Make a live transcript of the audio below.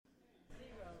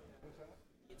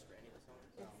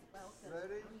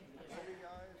Ready? Ready,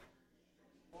 guys?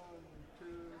 One,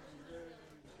 two, ready,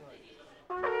 play.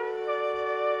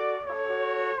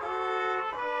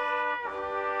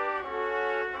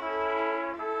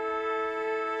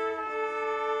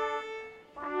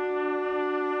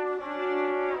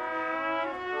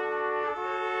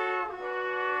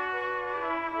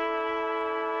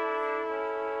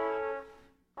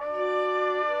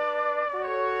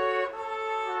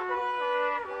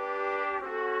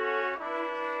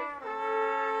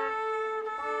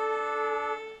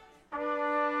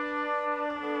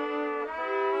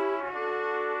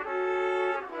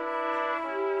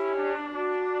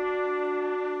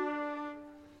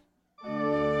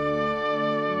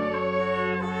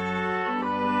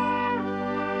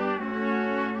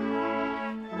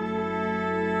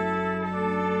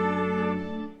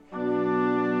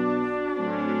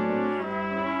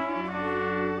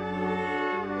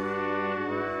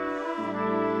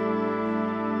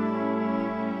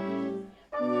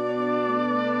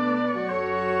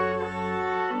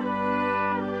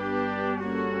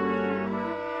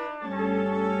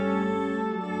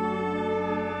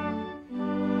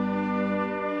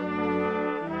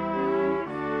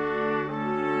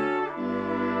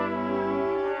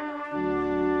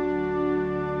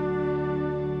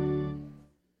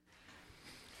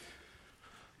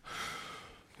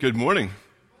 Good morning.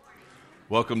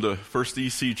 Welcome to First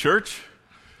EC Church.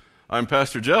 I'm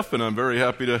Pastor Jeff, and I'm very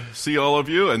happy to see all of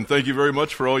you, and thank you very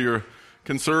much for all your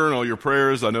concern, all your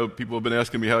prayers. I know people have been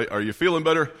asking me, "How are you feeling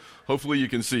better?" Hopefully you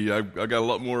can see. I got a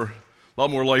lot more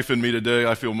life in me today.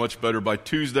 I feel much better. By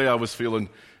Tuesday, I was feeling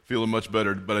much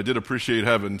better, but I did appreciate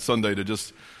having Sunday to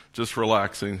just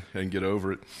relax and get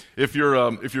over it. If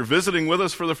you're visiting with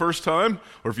us for the first time,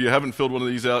 or if you haven't filled one of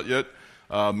these out yet,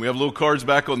 we have little cards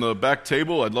back on the back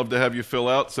table. I'd love to have you fill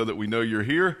out so that we know you're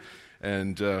here,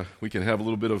 and we can have a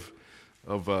little bit of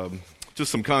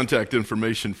just some contact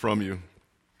information from you.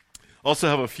 Also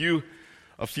have a few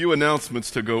announcements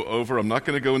to go over. I'm not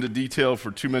going to go into detail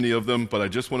for too many of them, but I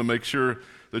just want to make sure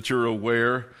that you're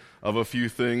aware of a few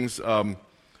things.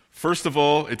 First of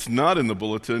all, it's not in the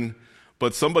bulletin,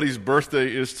 but somebody's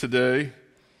birthday is today.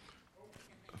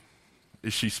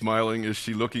 Is she smiling? Is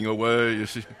she looking away? Is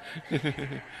she?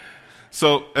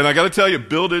 So, and I got to tell you,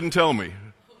 Bill didn't tell me.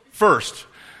 First,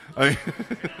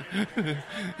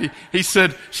 he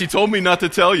said, she told me not to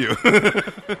tell you.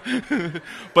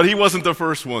 But he wasn't the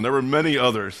first one. There were many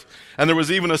others. And there was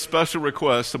even a special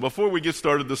request. So before we get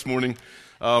started this morning,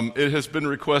 it has been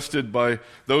requested by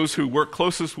those who work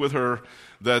closest with her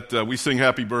that we sing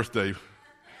happy birthday.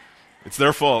 It's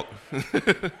their fault.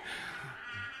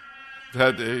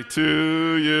 Happy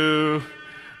to you,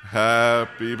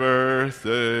 happy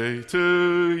birthday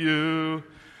to you,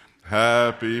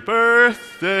 happy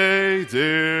birthday,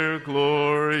 dear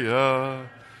Gloria,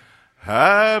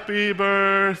 happy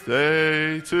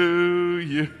birthday to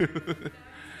you.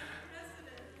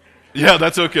 Yeah,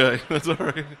 that's okay. That's all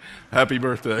right. Happy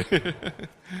birthday.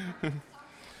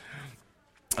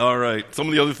 All right. Some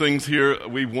of the other things here,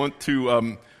 we want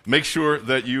to make sure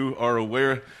that you are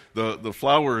aware. The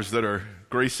flowers that are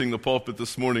gracing the pulpit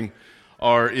this morning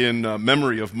are in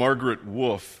memory of Margaret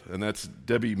Wolf, and that's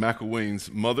Debbie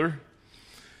McElwain's mother.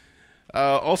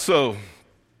 Also,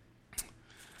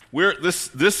 we're this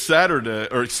Thursday.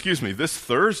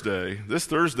 This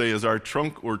Thursday is our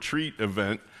Trunk or Treat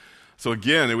event. So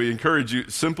again, we encourage you,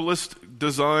 simplest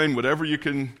design, whatever you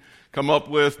can come up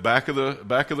with, back of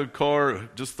the car,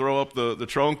 just throw up the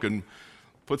trunk and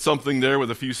put something there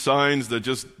with a few signs that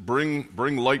just bring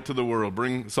light to the world,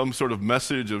 bring some sort of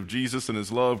message of Jesus and His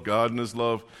love, God and His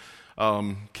love.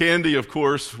 Candy, of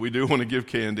course, we do want to give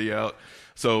candy out.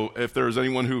 So if there's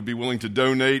anyone who would be willing to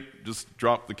donate, just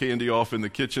drop the candy off in the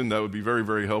kitchen. That would be very,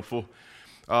 very helpful.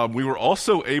 We were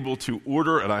also able to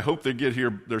order, and I hope they get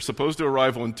here. They're supposed to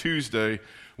arrive on Tuesday.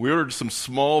 We ordered some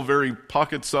small, very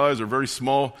pocket size or very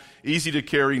small, easy to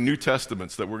carry New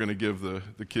Testaments that we're going to give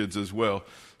the kids as well.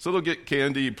 So they'll get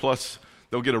candy, plus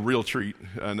they'll get a real treat,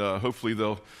 and hopefully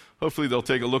they'll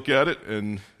take a look at it,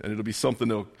 and it'll be something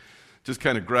that'll just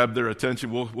kind of grab their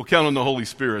attention. We'll count on the Holy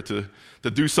Spirit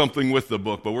to do something with the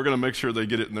book, but we're going to make sure they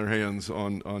get it in their hands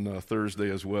on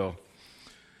Thursday as well.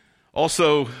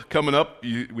 Also coming up,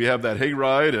 we have that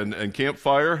hayride and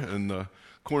campfire and the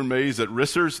corn maze at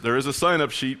Risser's. There is a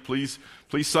sign-up sheet. Please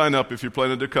sign up if you're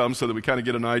planning to come, so that we kind of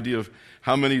get an idea of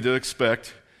how many to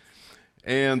expect.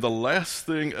 And the last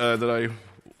thing that I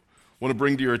want to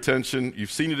bring to your attention,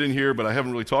 you've seen it in here, but I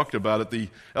haven't really talked about it, the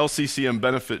LCCM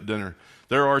benefit dinner.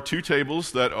 There are 2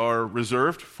 tables that are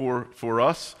reserved for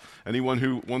us. Anyone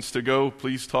who wants to go,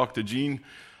 please talk to Jean.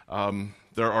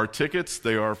 There are tickets.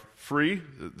 They are free.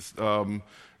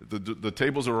 The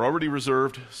tables are already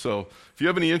reserved. So if you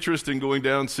have any interest in going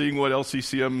down, seeing what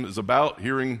LCCM is about,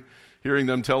 hearing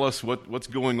them tell us what's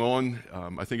going on,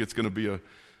 I think it's going to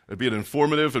be an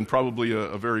informative and probably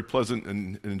a very pleasant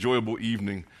and enjoyable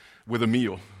evening with a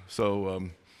meal. So,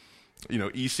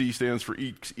 EC stands for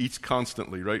eats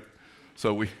constantly, right?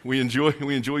 So we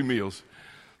enjoy meals.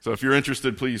 So if you're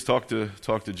interested, please talk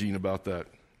to Gene about that.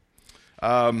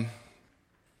 I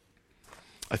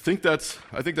think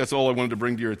that's all I wanted to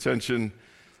bring to your attention.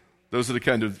 Those are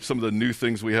some of the new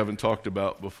things we haven't talked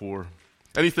about before.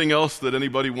 Anything else that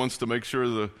anybody wants to make sure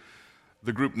the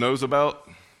group knows about?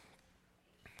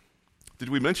 Did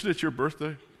we mention it's your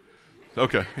birthday?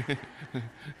 Okay.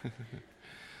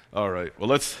 All right. Well,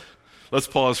 let's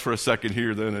pause for a second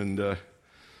here then, and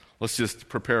let's just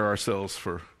prepare ourselves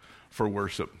for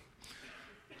worship.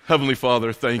 Heavenly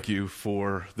Father, thank you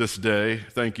for this day.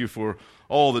 Thank you for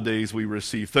all the days we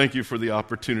receive. Thank you for the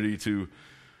opportunity to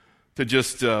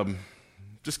just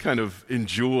kind of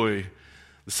enjoy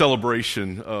the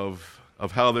celebration of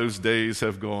how those days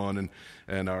have gone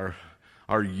and our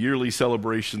yearly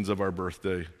celebrations of our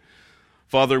birthday.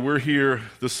 Father, we're here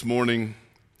this morning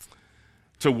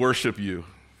to worship you.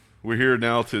 We're here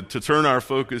now to turn our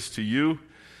focus to you,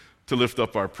 to lift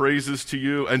up our praises to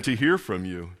you, and to hear from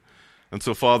you. And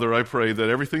so, Father, I pray that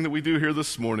everything that we do here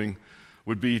this morning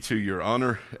would be to your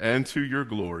honor and to your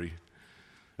glory.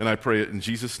 And I pray it in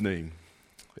Jesus' name.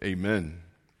 Amen.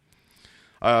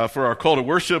 For our call to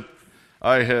worship,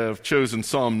 I have chosen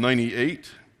Psalm 98,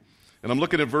 and I'm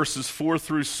looking at verses 4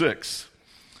 through 6.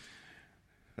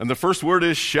 And the first word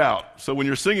is shout. So when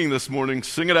you're singing this morning,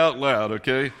 sing it out loud,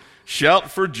 okay?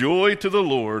 Shout for joy to the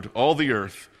Lord, all the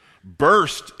earth.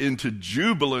 Burst into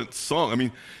jubilant song. I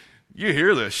mean, you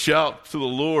hear this. Shout to the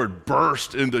Lord,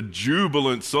 burst into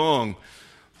jubilant song.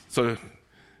 So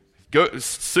go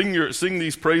sing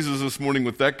these praises this morning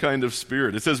with that kind of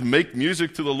spirit. It says, make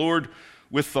music to the Lord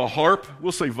with the harp.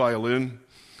 We'll say violin.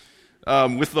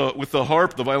 With the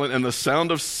harp, the violin, and the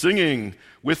sound of singing.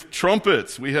 With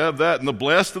trumpets, we have that. And the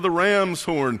blast of the ram's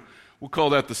horn. We'll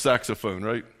call that the saxophone,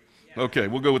 right? Yeah. Okay,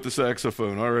 we'll go with the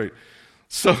saxophone. All right.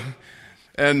 So,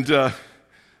 and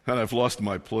I've lost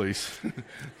my place.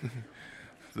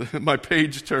 My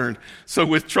page turned. So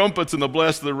with trumpets and the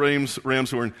blast of the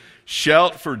ram's horn,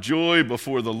 shout for joy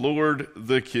before the Lord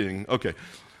the King. Okay.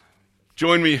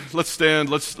 Join me. Let's stand.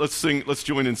 Let's sing. Let's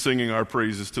join in singing our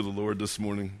praises to the Lord this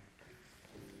morning.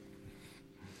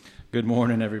 Good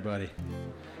morning, everybody.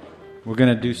 We're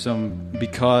going to do some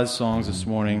because songs this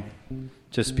morning,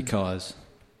 just because.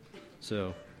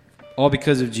 So, all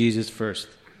because of Jesus first.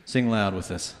 Sing loud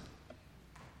with us.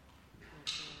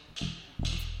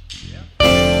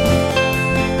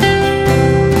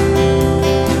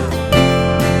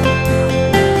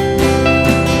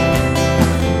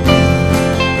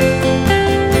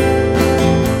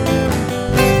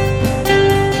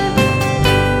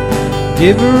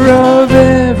 Giver of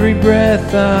every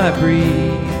breath I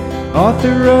breathe,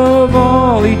 author of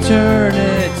all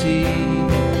eternity,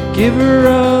 giver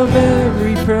of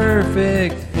every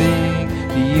perfect thing,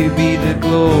 to you be the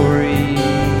glory.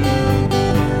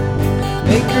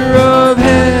 Maker of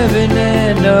heaven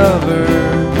and of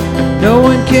earth, no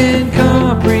one can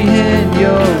comprehend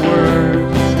your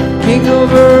words. King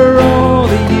over all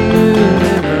the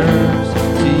universe,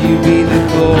 to you be the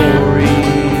glory.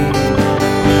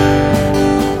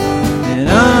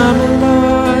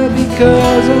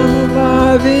 Because I'm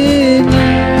alive in you,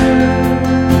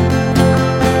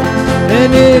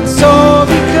 and it's all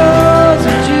because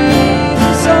of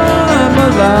Jesus I'm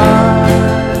alive.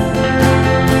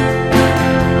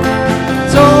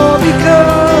 It's all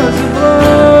because of the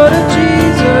blood of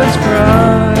Jesus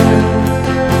Christ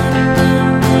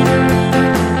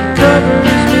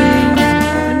covers me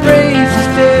and raises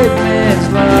dead man's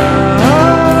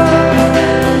life.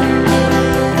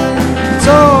 It's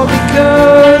all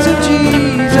because of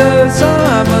Jesus,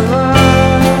 I'm alive.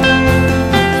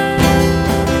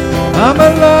 I'm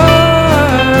alive.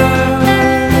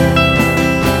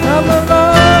 I'm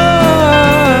alive.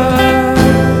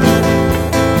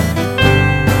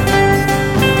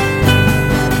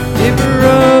 Giver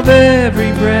of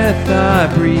every breath I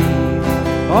breathe,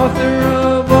 author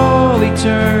of all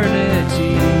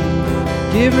eternity,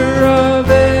 giver of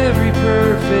every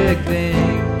perfect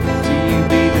thing, to you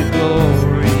be the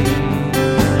glory.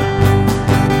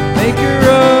 Maker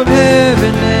of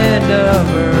heaven and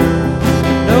of earth,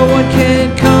 no one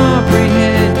can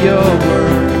comprehend your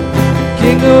word.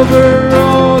 King over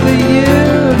all the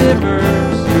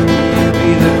universe, you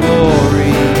be the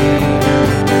glory.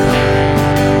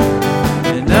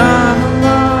 And I'm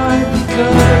alive because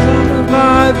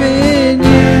alive in you.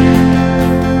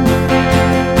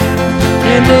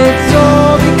 And it's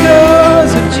all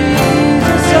because of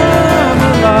Jesus I'm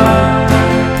alive.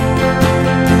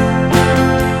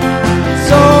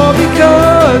 It's all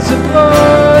because the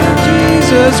blood of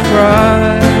Jesus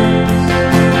Christ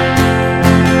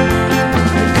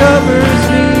covers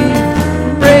me,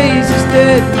 raises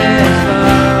dead man's life.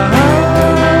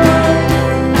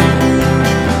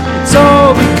 It's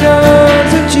all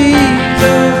because of Jesus.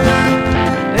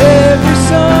 Every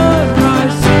son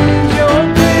cries, sings your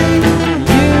praise. The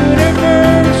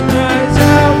universe cries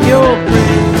out your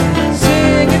praise.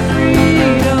 Singing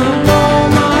freedom all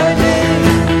my days.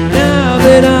 Now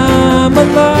that I'm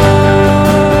alive,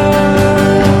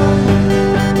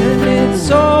 and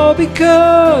it's all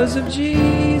because of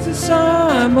Jesus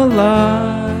I'm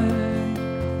alive.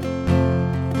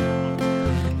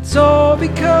 It's all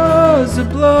because the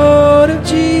blood of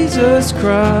Jesus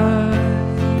Christ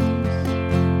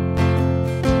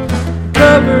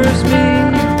covers me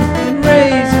and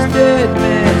raises dead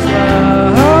man's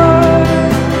life.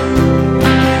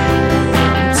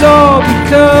 It's all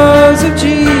because of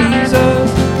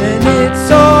Jesus, and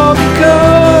it's all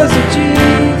because of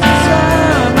Jesus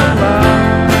I'm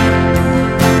alive.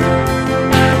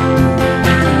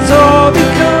 It's all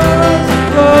because the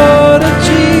blood of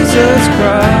Jesus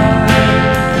Christ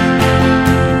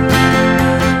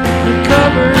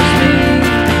covers me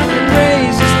and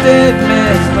raises dead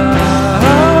man's life.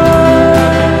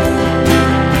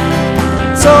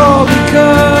 It's all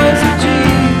because of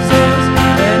Jesus,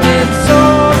 and it's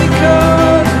all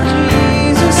because of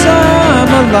Jesus I'm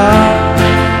alive.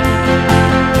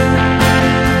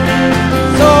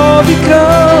 It's all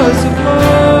because of the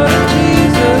blood of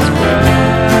Jesus Christ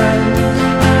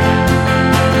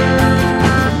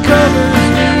covers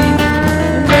me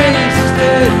and raises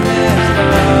dead man's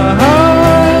life.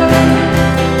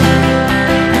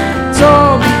 It's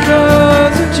all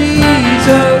because of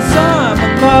Jesus I'm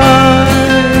alive.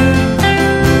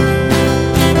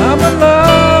 I'm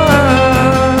alive.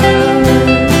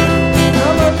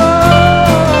 I'm alive.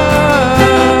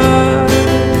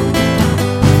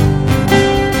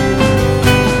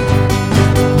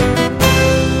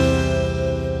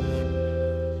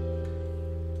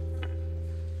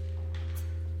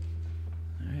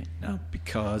 All right, now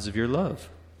because of your love.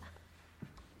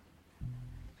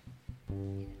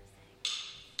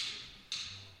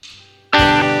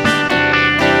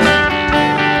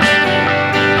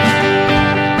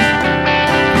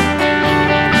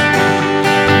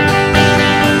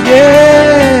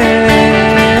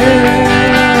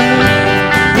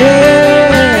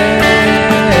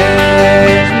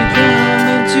 As we come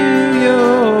into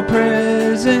your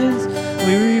presence,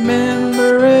 we remember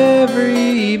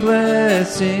every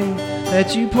blessing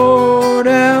that you poured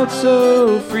out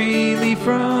so freely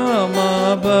from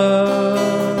above.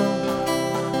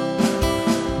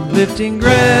 Lifting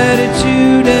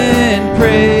gratitude and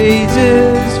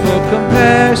praises for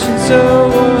compassion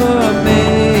so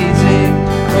amazing.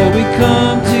 Oh, we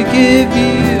come to give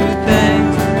you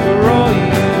thanks for all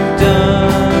you've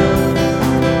done.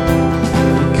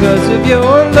 Because of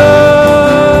your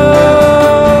love,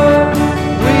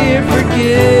 we're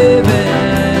forgiven.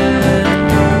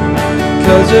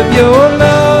 Because of your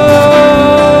love,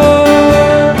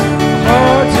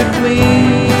 hearts are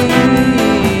clean.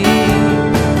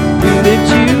 We lift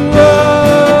you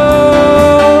up,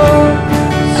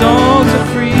 songs of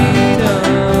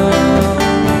freedom.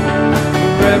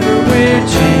 Forever we're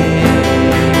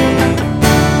changed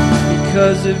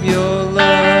because of your love.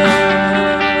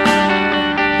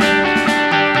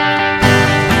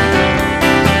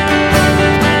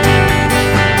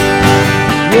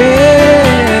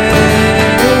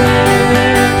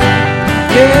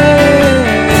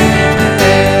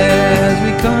 As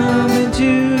we come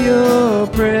into your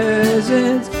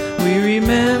presence, we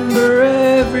remember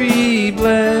every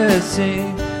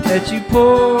blessing that you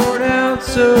poured out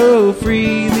so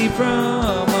freely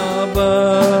from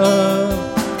above.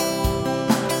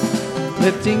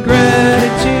 Lifting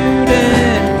gratitude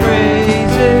and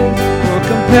praises for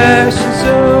compassion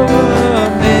so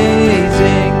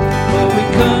amazing. Oh, we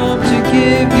come to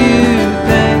give you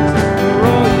thanks for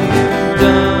all you've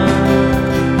done.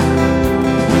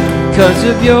 Because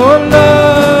of your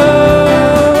love,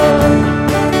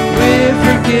 we're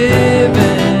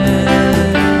forgiven.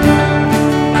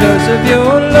 Because of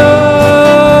your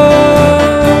love,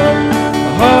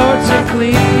 our hearts are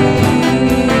clean.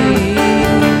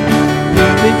 We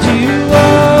lift you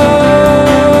up,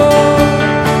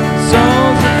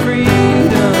 songs of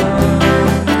freedom.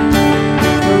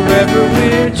 Forever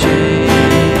we're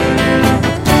changed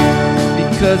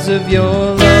because of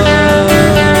your love.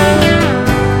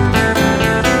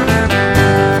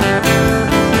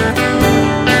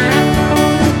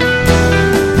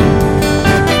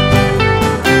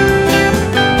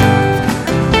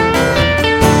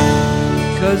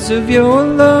 of your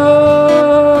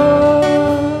love,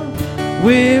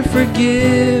 we're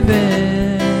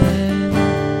forgiven.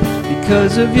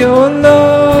 Because of your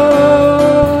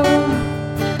love,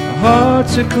 our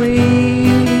hearts are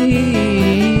clean.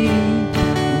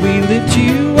 We lift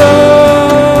you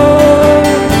up,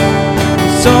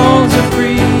 songs of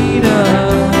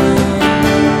freedom.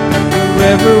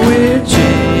 Forever we're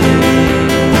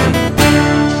changed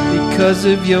because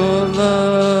of your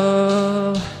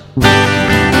love.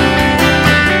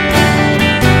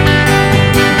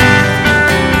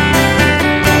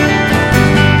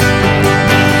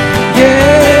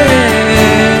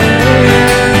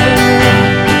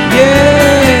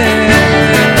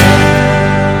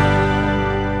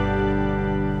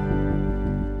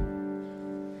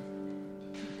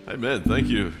 Amen. Thank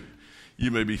you.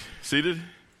 You may be seated.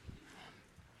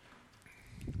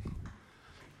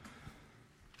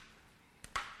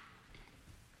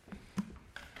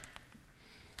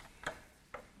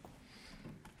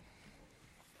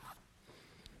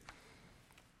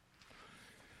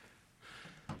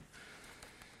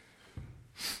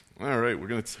 All right, we're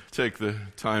going to take the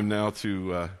time now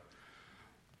to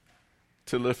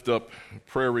lift up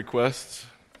prayer requests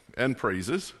and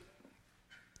praises.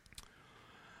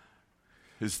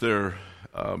 Is there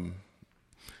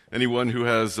anyone who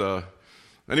has a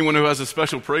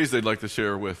special praise they'd like to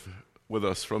share with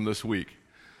us from this week?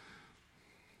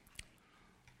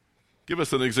 Give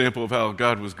us an example of how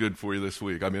God was good for you this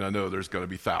week. I mean, I know there's going to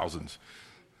be thousands.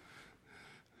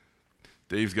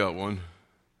 Dave's got one.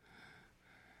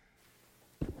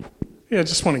 Yeah, I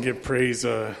just want to give praise.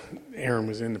 Aaron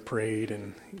was in the parade,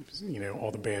 and all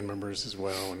the band members as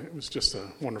well, and it was just a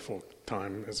wonderful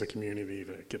time as a community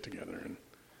to get together and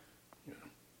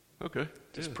Okay.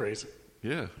 just praise.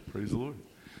 Yeah, praise the Lord.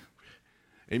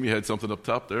 Amy had something up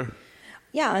top there.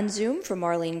 Yeah, on Zoom from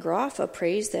Marlene Groff, a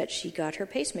praise that she got her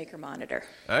pacemaker monitor.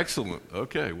 Excellent.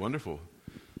 Okay, wonderful.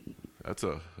 That's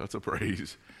a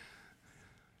praise.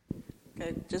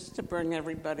 Okay, just to bring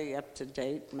everybody up to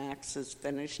date, Max is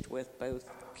finished with both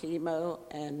chemo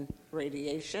and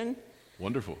radiation.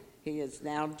 Wonderful. He is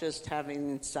now just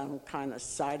having some kind of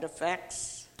side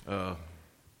effects.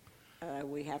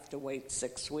 We have to wait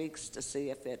 6 weeks to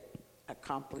see if it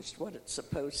accomplished what it's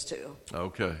supposed to.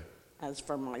 Okay. As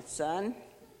for my son,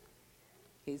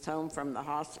 he's home from the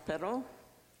hospital.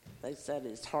 They said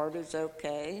his heart is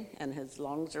okay and his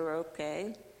lungs are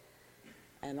okay.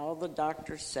 And all the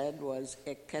doctor said was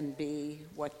it can be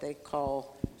what they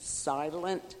call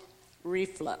silent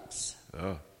reflux.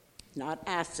 Oh. Not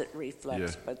acid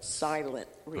reflux, but silent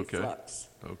reflux.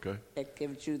 Okay. It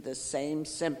gives you the same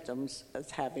symptoms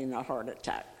as having a heart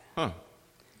attack. Huh.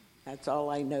 That's all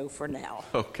I know for now.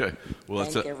 Okay. Well,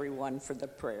 Thank everyone for the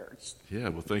prayers. Yeah.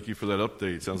 Well, thank you for that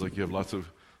update. Sounds like you have lots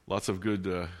of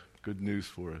good news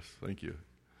for us. Thank you.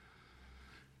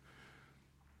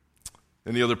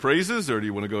 Any other praises, or do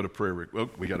you want to go to prayer? Oh,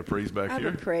 we got a praise back here. I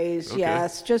have a praise, okay.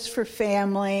 yes, just for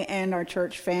family and our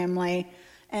church family,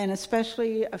 and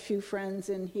especially a few friends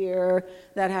in here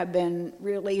that have been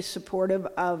really supportive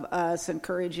of us,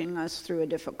 encouraging us through a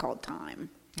difficult time.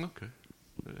 Okay.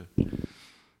 Yeah.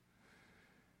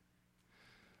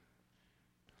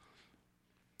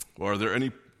 Well, are there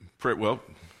any well,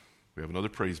 we have another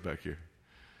praise back here.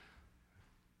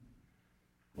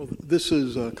 Well, this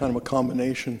is kind of a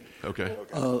combination. Okay.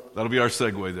 That'll be our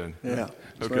segue then. Yeah,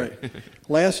 that's okay. right.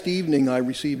 Last evening, I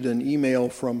received an email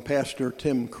from Pastor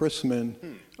Tim Chrisman,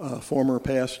 former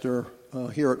pastor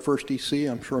here at First EC.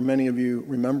 I'm sure many of you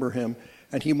remember him.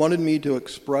 And he wanted me to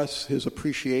express his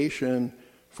appreciation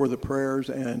for the prayers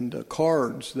and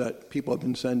cards that people have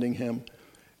been sending him.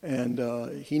 And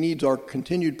he needs our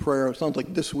continued prayer. It sounds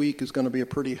like this week is going to be a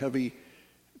pretty heavy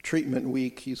treatment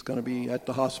week. He's going to be at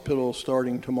the hospital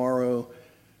starting tomorrow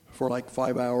for like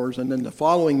 5 hours, and then the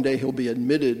following day he'll be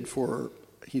admitted for,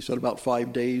 he said, about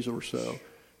 5 days or so.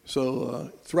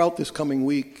 So throughout this coming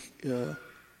week,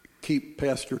 keep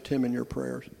Pastor Tim in your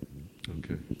prayers.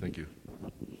 Okay, thank you.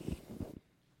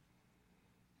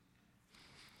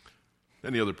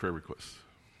 Any other prayer requests?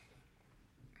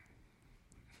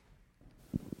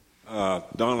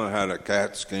 Donna had a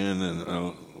CAT scan,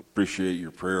 and appreciate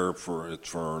your prayer for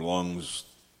her lungs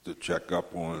to check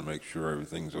up on and make sure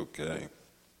everything's okay.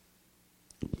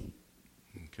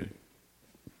 Okay.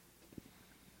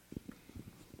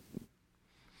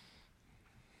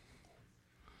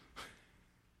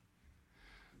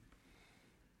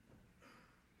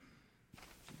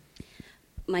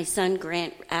 My son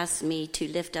Grant asked me to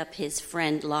lift up his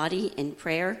friend Lottie in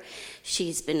prayer.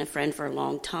 She's been a friend for a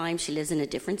long time. She lives in a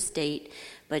different state,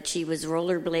 but she was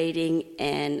rollerblading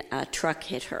and a truck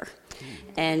hit her.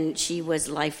 and she was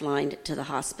lifelined to the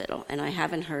hospital. And I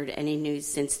haven't heard any news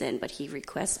since then, but he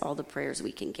requests all the prayers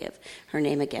we can give. Her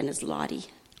name again is Lottie.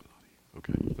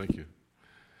 Okay, thank you.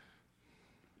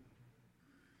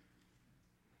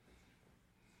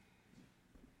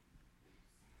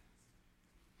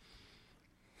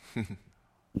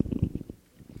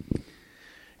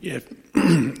 Yeah,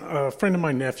 a friend of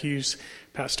my nephew's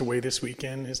passed away this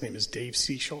weekend. His name is Dave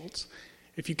C. Schultz.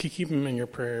 If you could keep him in your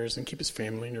prayers and keep his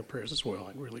family in your prayers as well,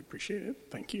 I'd really appreciate it.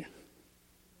 Thank you.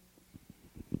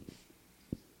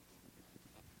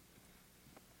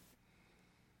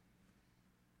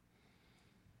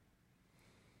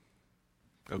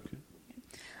 Okay.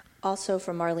 Also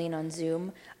from Marlene on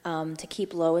Zoom, to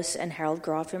keep Lois and Harold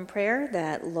Groff in prayer,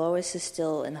 that Lois is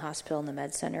still in the hospital in the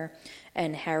med center,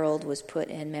 and Harold was put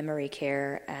in memory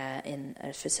care in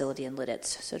a facility in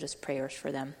Lidditz. So just prayers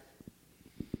for them.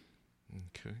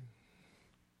 Okay.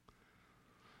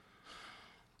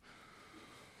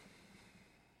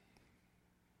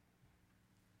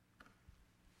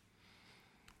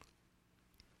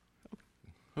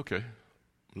 Okay.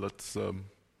 Let's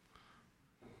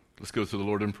go to the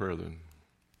Lord in prayer then.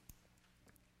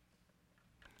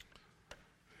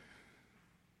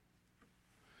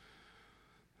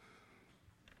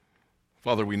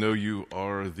 Father, we know you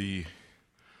are the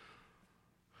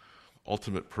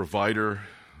ultimate provider,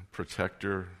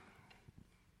 protector,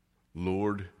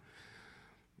 Lord,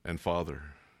 and Father.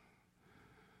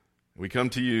 We come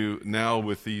to you now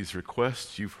with these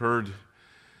requests. You've heard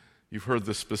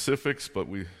the specifics, but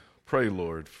we pray,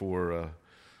 Lord, for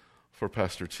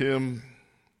Pastor Tim,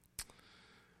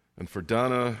 and for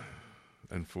Donna,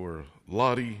 and for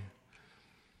Lottie,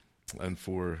 and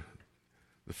for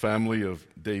the family of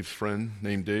Dave's friend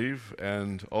named Dave,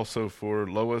 and also for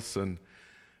Lois and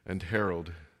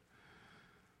Harold.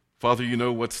 Father, you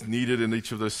know what's needed in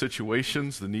each of those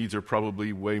situations. The needs are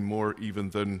probably way more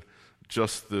even than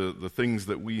just the things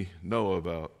that we know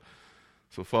about.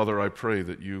 So, Father, I pray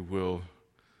that you will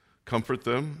comfort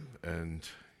them and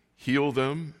heal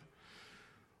them,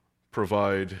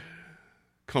 provide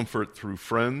comfort through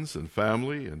friends and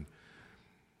family, and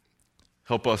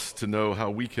help us to know how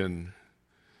we can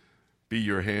be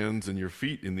your hands and your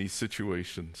feet in these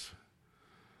situations.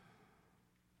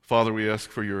 Father, we ask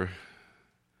for your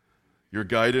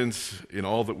guidance in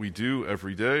all that we do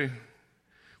every day.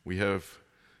 We have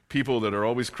people that are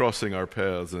always crossing our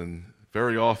paths, and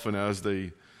very often as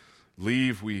they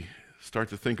leave, we start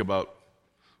to think about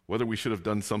whether we should have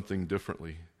done something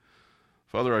differently.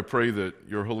 Father, I pray that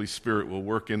your Holy Spirit will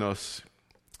work in us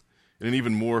in an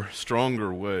even more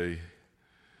stronger way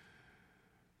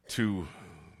to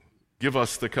give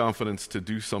us the confidence to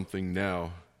do something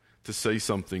now, to say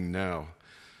something now,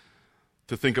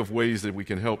 to think of ways that we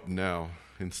can help now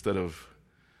instead of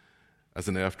as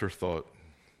an afterthought.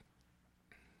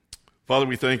 Father,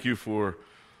 we thank you for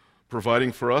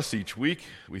providing for us each week.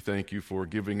 We thank you for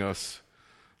giving us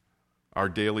our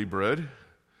daily bread.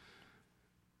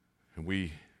 And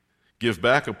we give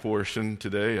back a portion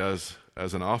today as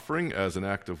an offering, as an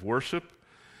act of worship.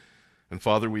 And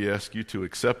Father, we ask you to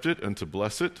accept it and to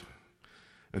bless it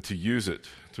and to use it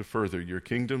to further your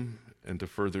kingdom and to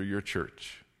further your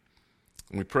church.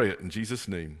 And we pray it in Jesus'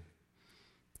 name.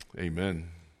 Amen.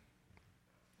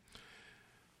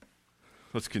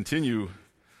 Let's continue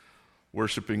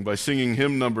worshiping by singing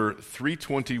hymn number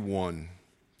 321.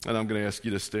 And I'm going to ask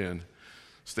you to stand.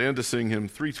 Stand to sing hymn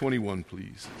 321,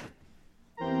 please.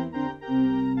 Oh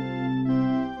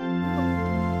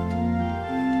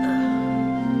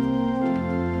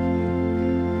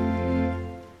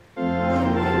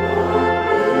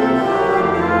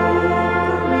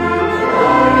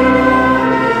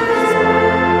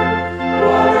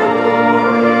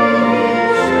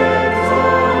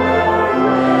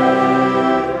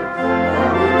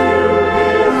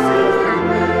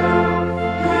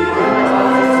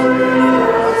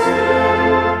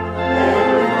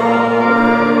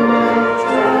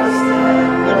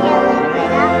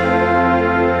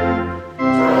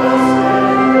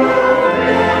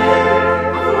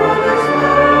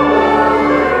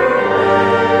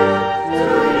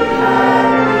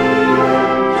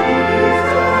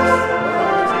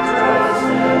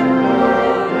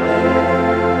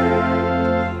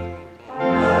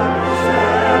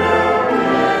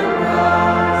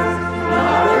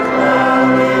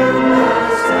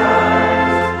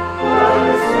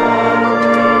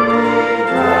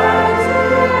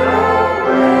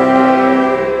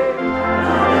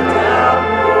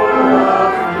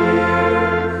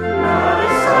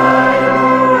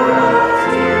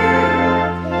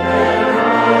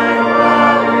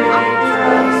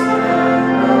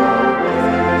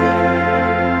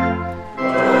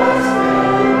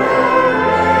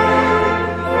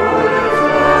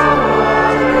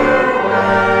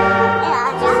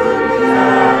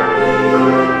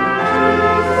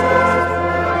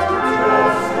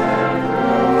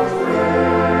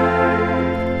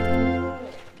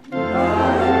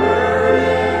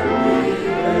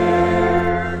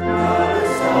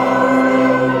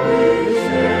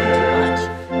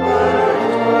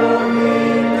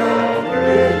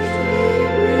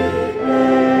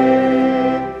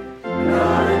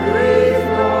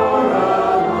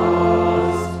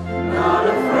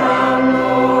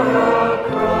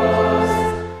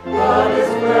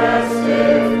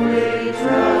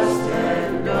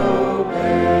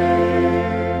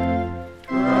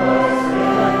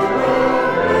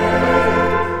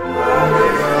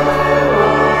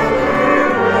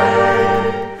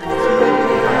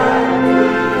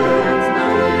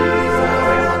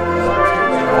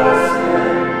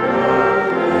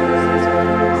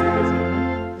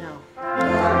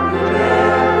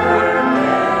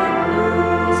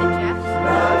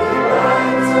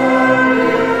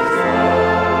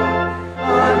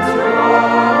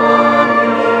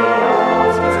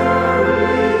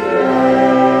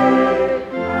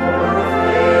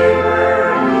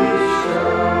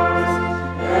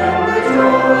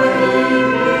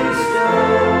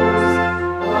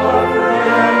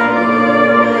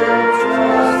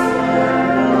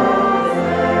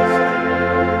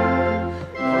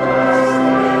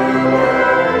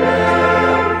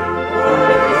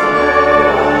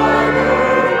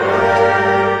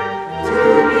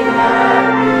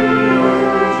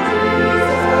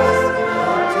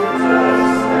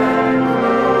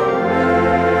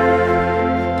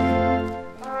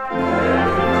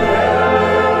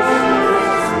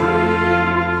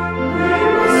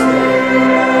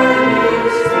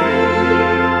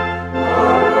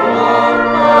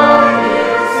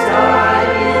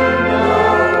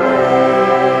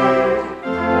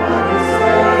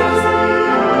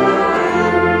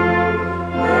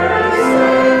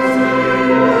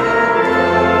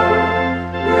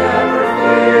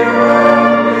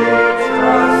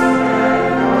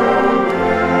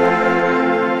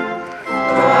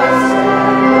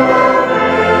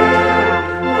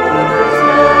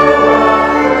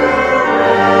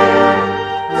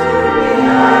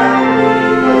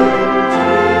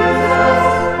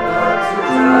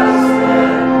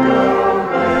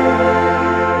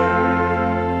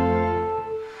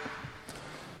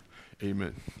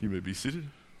Amen. You may be seated.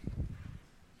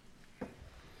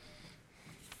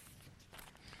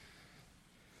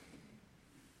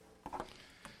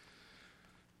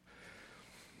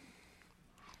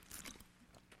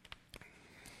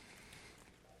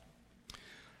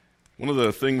 One of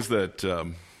the things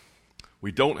that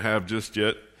we don't have just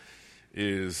yet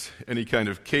is any kind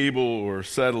of cable or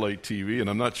satellite TV, and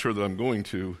I'm not sure that I'm going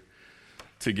to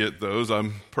get those.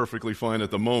 I'm perfectly fine at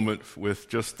the moment with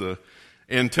just the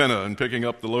antenna and picking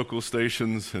up the local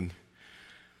stations and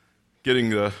getting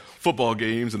the football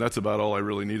games, and that's about all I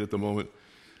really need at the moment.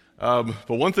 But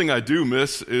one thing I do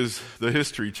miss is the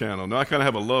History Channel. Now, I kind of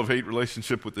have a love-hate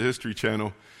relationship with the History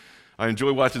Channel. I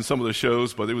enjoy watching some of the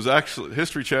shows, but it was actually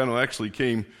History Channel actually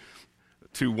came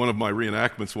to one of my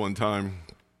reenactments one time,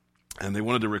 and they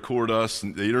wanted to record us,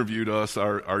 and they interviewed us,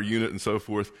 our unit, and so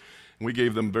forth. And we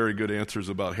gave them very good answers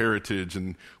about heritage,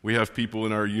 and we have people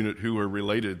in our unit who are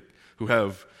related, who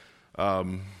have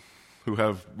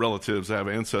relatives, have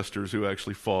ancestors who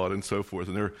actually fought, and so forth.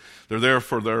 And they're there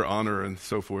for their honor and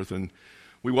so forth. And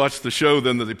we watched the show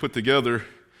then that they put together,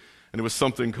 and it was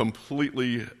something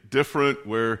completely different,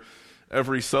 where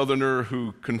every Southerner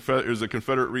who is a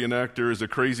Confederate reenactor is a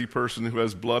crazy person who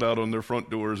has blood out on their front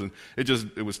doors, and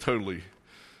it was totally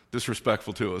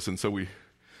disrespectful to us, and so we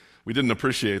didn't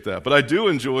appreciate that. But I do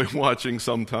enjoy watching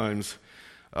sometimes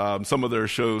some of their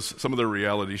shows, some of their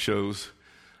reality shows,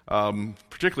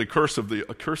 particularly Curse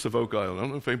of Oak Island. I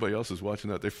don't know if anybody else is watching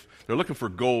that. They're looking for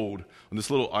gold on this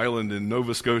little island in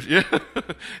Nova Scotia. Yeah,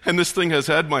 and this thing has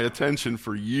had my attention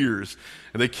for years.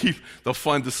 And they'll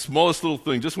find the smallest little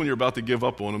thing just when you're about to give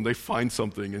up on them. They find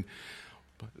something.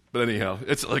 But anyhow,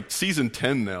 it's like season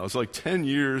 10 now. It's like 10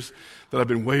 years that I've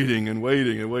been waiting and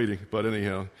waiting and waiting. But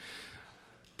anyhow.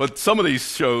 But some of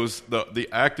these shows, the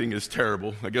acting is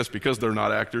terrible. I guess because they're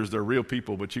not actors, they're real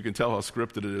people, but you can tell how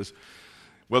scripted it is.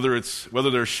 Whether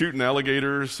they're shooting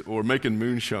alligators or making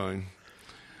moonshine.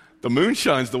 The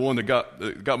moonshine's the one that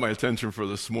got my attention for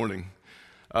this morning.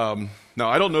 Now,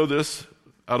 I don't know this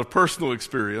out of personal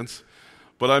experience,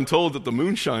 but I'm told that the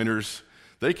moonshiners,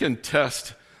 they can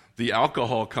test the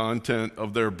alcohol content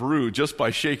of their brew just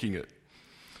by shaking it.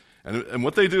 And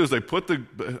what they do is they put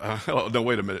no,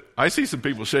 wait a minute. I see some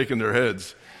people shaking their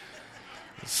heads.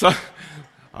 So,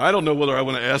 I don't know whether I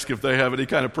want to ask if they have any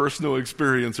kind of personal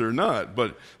experience or not,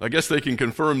 but I guess they can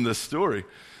confirm this story.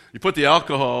 You put the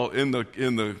alcohol in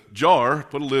the jar,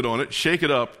 put a lid on it, shake it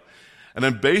up, and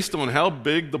then based on how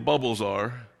big the bubbles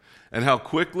are and how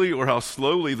quickly or how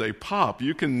slowly they pop,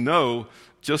 you can know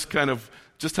just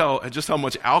how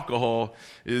much alcohol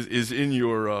is in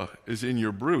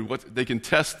your brew. They can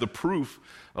test the proof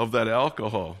of that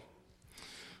alcohol.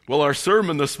 Well, our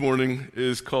sermon this morning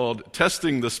is called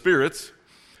Testing the Spirits.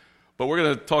 But we're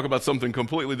going to talk about something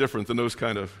completely different than those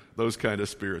kind of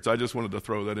spirits. I just wanted to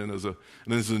throw that in as an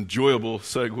enjoyable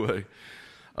segue.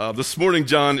 This morning,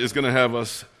 John is going to have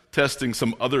us testing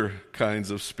some other kinds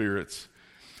of spirits.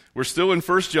 We're still in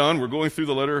 1 John. We're going through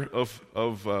the letter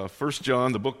of 1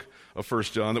 John, the book of 1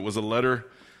 John. That was a letter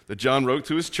that John wrote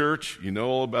to his church. You know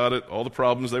all about it, all the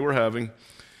problems they were having.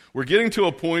 We're getting to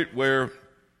a point where,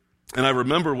 and I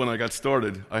remember when I got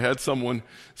started, I had someone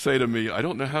say to me, I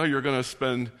don't know how you're going to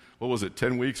spend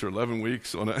 10 weeks or 11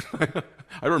 weeks on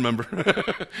I remember,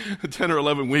 10 or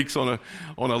 11 weeks on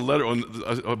a letter, on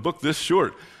a book this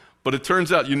short. But it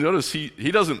turns out, you notice he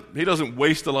doesn't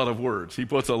waste a lot of words. He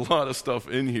puts a lot of stuff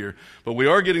in here. But we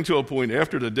are getting to a point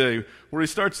after today where he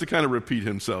starts to kind of repeat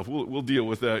himself. We'll deal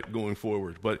with that going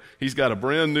forward. But he's got a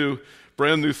brand new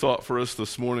thought for us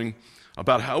this morning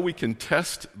about how we can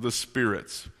test the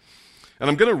spirits. And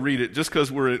I'm going to read it just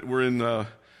because we're going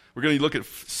to look at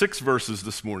 6 verses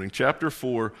this morning, chapter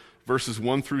 4, verses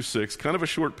 1 through 6, kind of a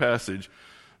short passage.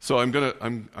 So I'm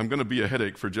going to be a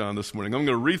headache for John this morning. I'm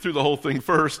going to read through the whole thing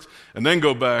first, and then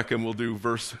go back and we'll do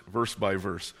verse by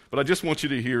verse. But I just want you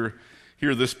to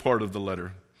hear this part of the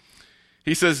letter.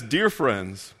 He says, "Dear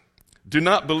friends, do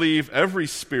not believe every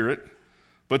spirit,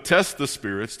 but test the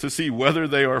spirits to see whether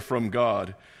they are from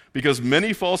God, because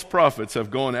many false prophets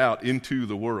have gone out into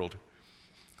the world.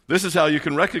 This is how you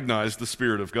can recognize the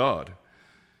Spirit of God.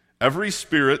 Every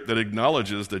spirit that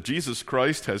acknowledges that Jesus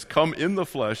Christ has come in the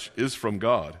flesh is from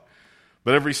God.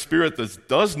 But every spirit that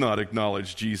does not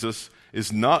acknowledge Jesus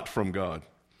is not from God.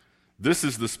 This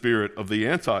is the spirit of the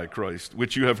Antichrist,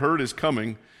 which you have heard is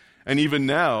coming, and even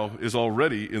now is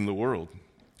already in the world.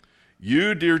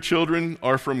 You, dear children,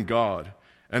 are from God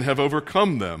and have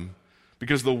overcome them,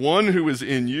 because the one who is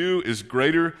in you is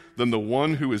greater than the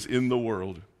one who is in the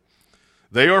world.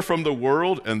 They are from the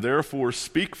world and therefore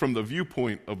speak from the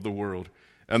viewpoint of the world,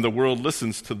 and the world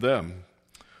listens to them.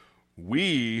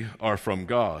 We are from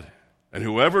God, And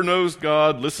whoever knows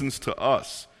God listens to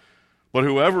us. But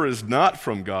whoever is not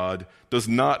from God does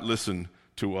not listen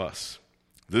to us.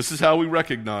 This is how we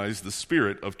recognize the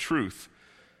spirit of truth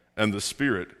and the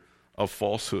spirit of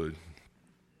falsehood.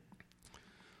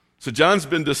 So John's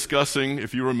been discussing,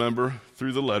 if you remember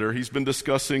through the letter, he's been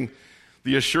discussing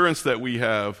the assurance that we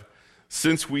have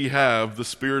since we have the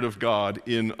Spirit of God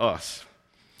in us.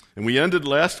 And we ended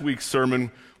last week's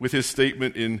sermon with his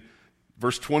statement in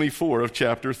verse 24 of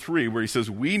chapter 3, where he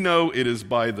says, "We know it is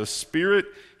by the Spirit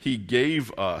he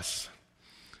gave us."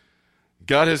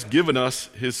 God has given us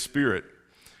his Spirit.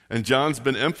 And John's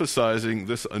been emphasizing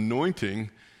this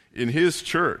anointing in his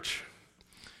church.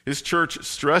 His church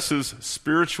stresses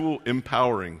spiritual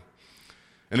empowering.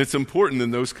 And it's important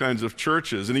in those kinds of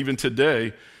churches, and even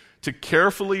today, to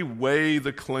carefully weigh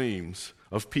the claims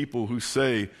of people who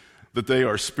say that they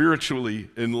are spiritually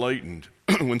enlightened.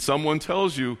 When someone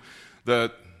tells you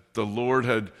that the Lord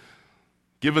had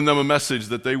given them a message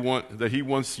that he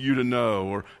wants you to know,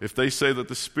 or if they say that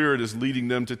the Spirit is leading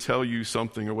them to tell you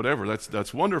something or whatever,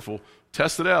 that's wonderful.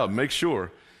 Test it out. Make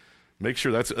sure.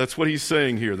 That's what he's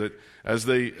saying here, that as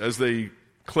they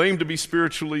claim to be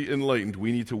spiritually enlightened,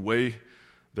 we need to weigh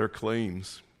their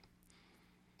claims.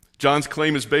 John's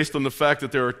claim is based on the fact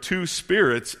that there are two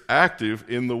spirits active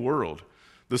in the world,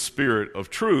 the spirit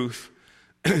of truth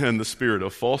and the spirit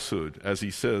of falsehood, as he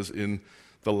says in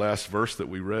the last verse that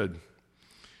we read.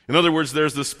 In other words,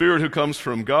 there's the spirit who comes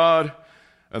from God,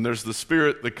 and there's the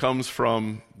spirit that comes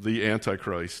from the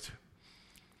Antichrist.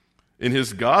 In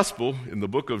his gospel, in the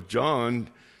book of John,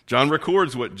 John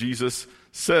records what Jesus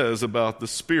says about the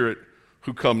Spirit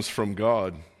who comes from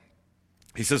God.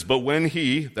 He says, "But when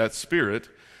he," that Spirit,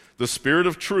 the Spirit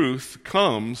of truth,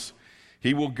 comes,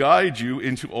 he will guide you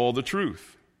into all the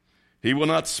truth. He will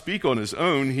not speak on his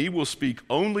own. He will speak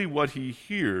only what he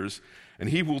hears, and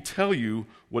he will tell you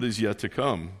what is yet to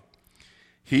come.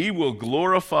 He will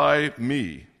glorify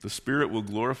me." The Spirit will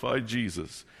glorify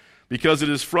Jesus, "because it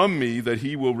is from me that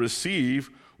he will receive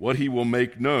what he will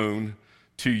make known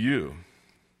to you."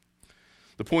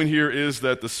 The point here is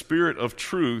that the Spirit of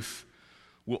truth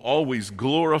will always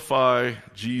glorify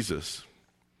Jesus.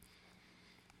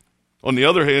 On the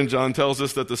other hand, John tells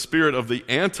us that the spirit of the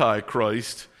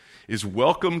Antichrist is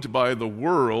welcomed by the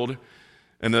world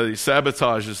and that he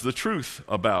sabotages the truth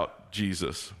about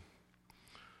Jesus.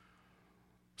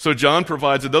 So John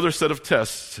provides another set of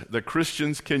tests that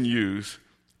Christians can use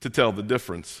to tell the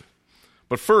difference.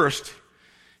 But first,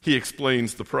 he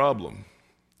explains the problem.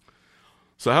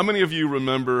 So how many of you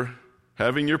remember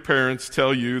having your parents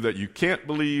tell you that you can't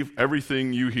believe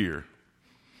everything you hear?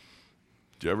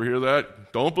 Did you ever hear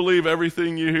that? Don't believe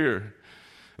everything you hear.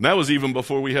 And that was even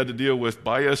before we had to deal with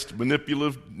biased,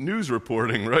 manipulative news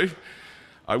reporting, right?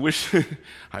 I wish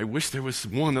there was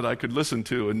one that I could listen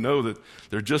to and know that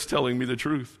they're just telling me the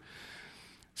truth.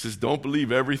 It says, don't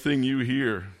believe everything you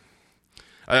hear.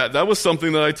 That was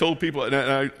something that I told people, and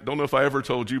I don't know if I ever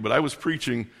told you, but I was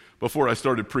preaching before I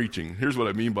started preaching. Here's what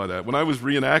I mean by that. When I was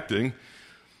reenacting,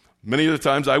 many of the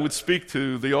times I would speak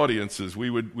to the audiences. We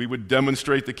would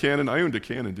demonstrate the cannon. I owned a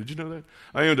cannon. Did you know that?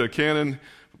 I owned a cannon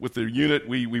with the unit.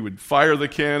 We would fire the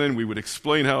cannon. We would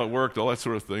explain how it worked, all that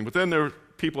sort of thing. But then there were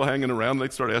people hanging around.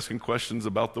 They'd start asking questions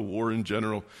about the war in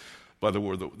general. By the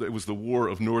war, it was the War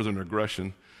of Northern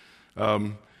Aggression.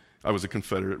 I was a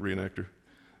Confederate reenactor.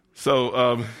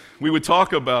 So we would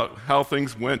talk about how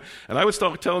things went, and I would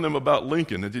start telling them about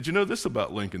Lincoln. And did you know this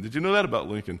about Lincoln? Did you know that about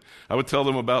Lincoln? I would tell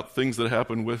them about things that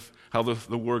happened with how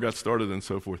the war got started and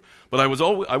so forth. But I would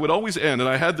always end, and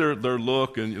I had their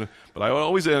look, and but I would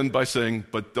always end by saying,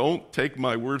 "But don't take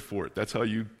my word for it. That's how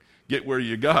you get where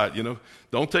you got.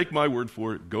 Don't take my word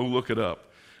for it. Go look it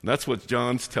up." And that's what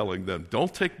John's telling them.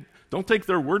 Don't take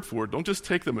their word for it. Don't just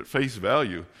take them at face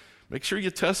value. Make sure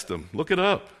you test them. Look it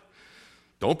up.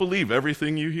 Don't believe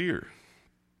everything you hear.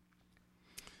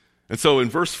 And so in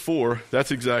verse 1,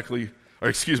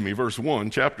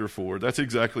 chapter 4, that's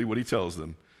exactly what he tells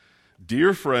them.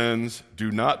 "Dear friends,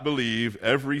 do not believe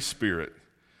every spirit,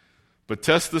 but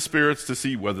test the spirits to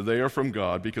see whether they are from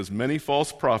God, because many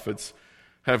false prophets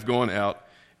have gone out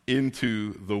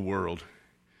into the world."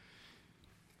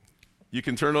 You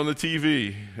can turn on the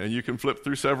TV, and you can flip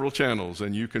through several channels,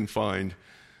 and you can find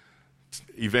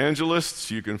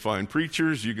evangelists, you can find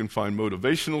preachers, you can find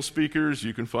motivational speakers,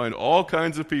 you can find all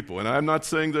kinds of people. And I'm not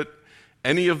saying that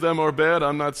any of them are bad.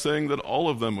 I'm not saying that all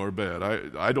of them are bad.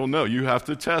 I don't know. You have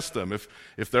to test them.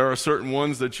 If there are certain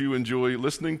ones that you enjoy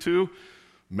listening to,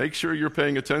 make sure you're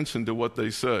paying attention to what they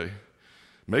say.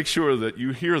 Make sure that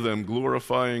you hear them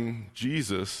glorifying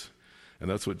Jesus. And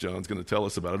that's what John's going to tell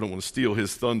us about. I don't want to steal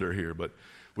his thunder here, but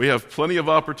We have plenty of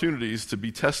opportunities to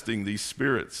be testing these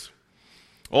spirits.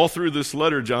 All through this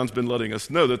letter, John's been letting us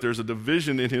know that there's a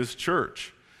division in his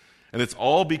church, and it's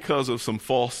all because of some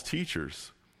false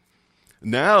teachers.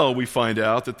 Now we find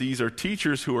out that these are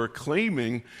teachers who are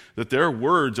claiming that their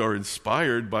words are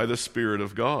inspired by the Spirit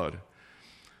of God.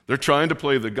 They're trying to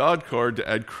play the God card to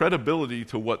add credibility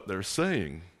to what they're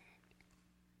saying.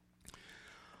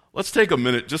 Let's take a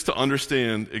minute just to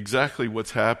understand exactly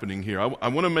what's happening here. I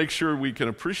want to make sure we can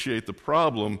appreciate the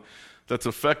problem that's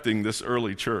affecting this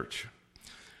early church.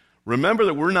 Remember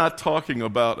that we're not talking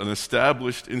about an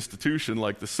established institution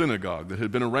like the synagogue that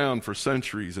had been around for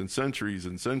centuries and centuries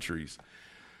and centuries.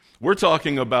 We're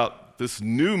talking about this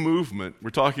new movement. We're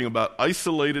talking about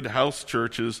isolated house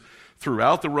churches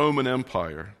throughout the Roman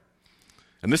Empire.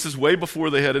 And this is way before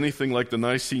they had anything like the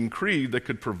Nicene Creed that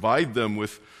could provide them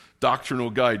with doctrinal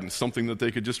guidance, something that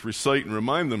they could just recite and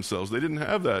remind themselves. They didn't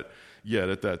have that yet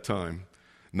at that time.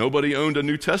 Nobody owned a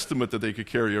New Testament that they could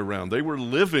carry around. They were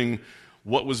living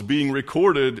what was being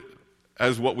recorded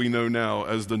as what we know now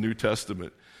as the New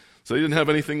Testament. So they didn't have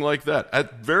anything like that.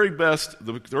 At very best,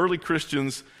 the early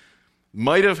Christians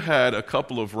might have had a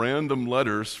couple of random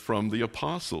letters from the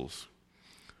apostles.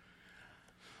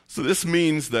 So this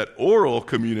means that oral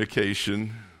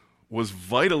communication was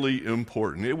vitally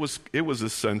important. It was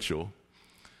essential.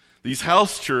 These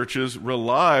house churches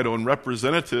relied on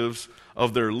representatives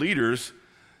of their leaders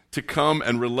to come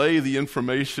and relay the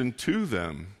information to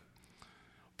them.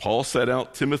 Paul sent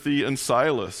out Timothy and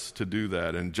Silas to do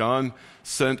that, and John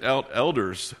sent out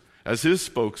elders as his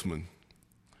spokesman.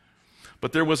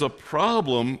 But there was a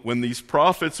problem when these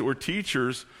prophets or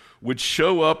teachers would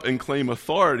show up and claim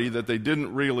authority that they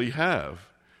didn't really have.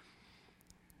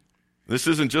 This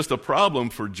isn't just a problem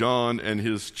for John and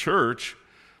his church.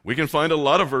 We can find a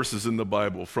lot of verses in the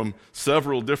Bible from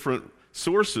several different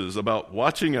sources about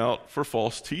watching out for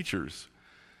false teachers.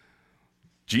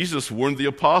 Jesus warned the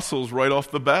apostles right off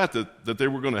the bat that they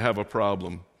were going to have a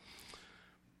problem.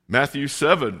 Matthew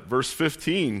 7, verse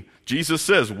 15, Jesus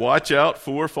says, "Watch out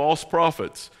for false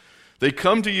prophets. They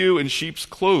come to you in sheep's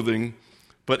clothing,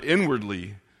 but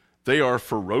inwardly they are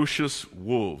ferocious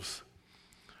wolves."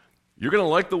 You're going to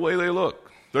like the way they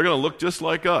look. They're going to look just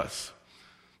like us.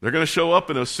 They're going to show up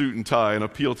in a suit and tie and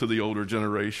appeal to the older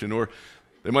generation, or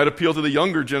they might appeal to the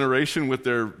younger generation with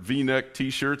their V-neck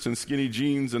T-shirts and skinny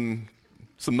jeans and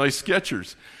some nice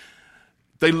Skechers.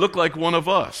 They look like one of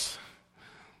us,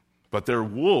 but they're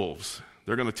wolves.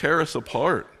 They're going to tear us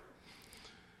apart.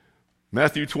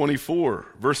 Matthew 24,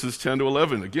 verses 10 to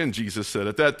 11. Again, Jesus said,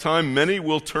 "At that time many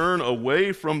will turn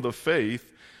away from the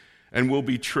faith and will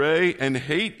betray and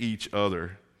hate each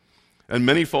other. And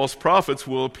many false prophets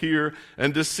will appear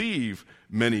and deceive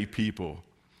many people."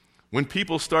 When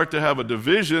people start to have a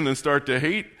division and start to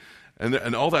hate,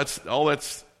 and all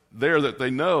that's there that they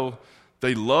know,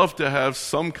 they love to have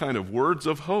some kind of words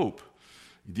of hope.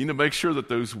 You need to make sure that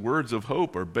those words of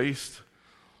hope are based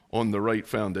on the right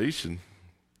foundation.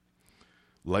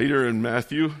 Later in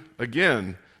Matthew,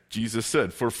 again, Jesus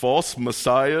said, "For false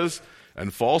messiahs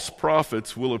and false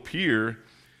prophets will appear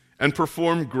and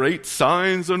perform great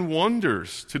signs and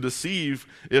wonders to deceive,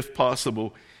 if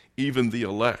possible, even the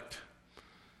elect."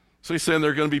 So he's saying there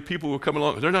are going to be people who come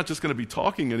along. They're not just going to be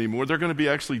talking anymore. They're going to be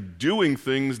actually doing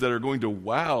things that are going to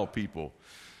wow people.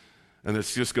 And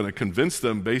it's just going to convince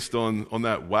them based on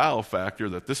that wow factor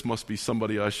that this must be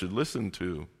somebody I should listen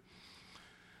to.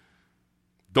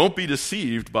 Don't be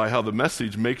deceived by how the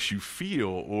message makes you feel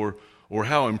or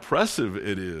how impressive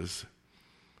it is.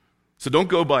 So don't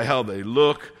go by how they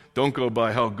look. Don't go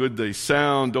by how good they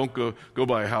sound. Don't go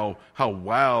by how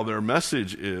wow their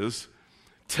message is.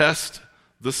 Test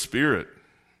the Spirit.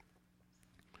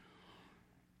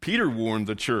 Peter warned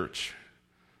the church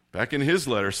back in his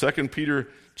letter, 2 Peter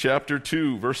chapter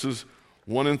 2, verses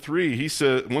 1 and 3. He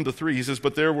said, 1 to 3, he says,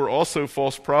 "But there were also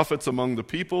false prophets among the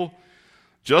people,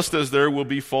 just as there will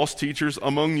be false teachers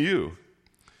among you.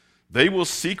 They will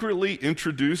secretly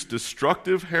introduce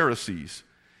destructive heresies,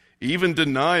 even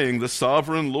denying the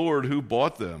sovereign Lord who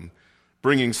bought them,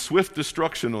 bringing swift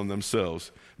destruction on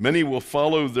themselves. Many will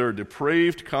follow their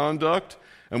depraved conduct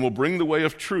and will bring the way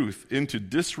of truth into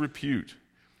disrepute.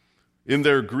 In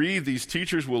their greed, these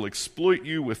teachers will exploit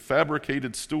you with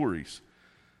fabricated stories.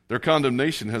 Their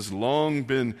condemnation has long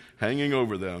been hanging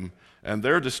over them, and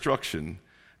their destruction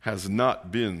has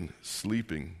not been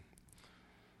sleeping."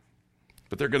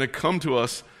 But they're going to come to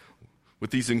us with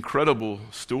these incredible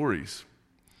stories.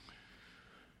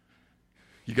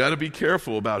 You got to be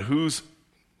careful about who's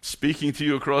speaking to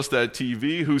you across that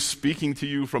TV, who's speaking to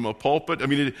you from a pulpit. I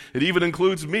mean, it even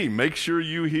includes me. Make sure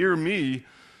you hear me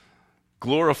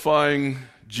glorifying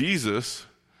Jesus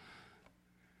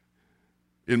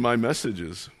in my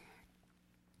messages.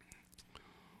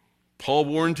 Paul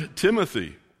warned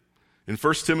Timothy in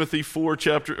 1 Timothy 4,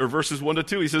 verses 1 to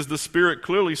 2. He says, the Spirit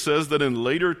clearly says that in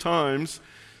later times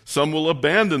some will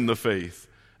abandon the faith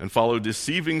and follow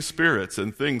deceiving spirits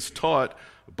and things taught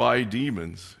by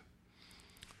demons.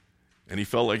 And he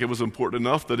felt like it was important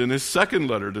enough that in his second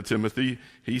letter to Timothy,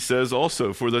 he says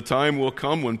also, for the time will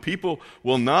come when people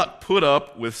will not put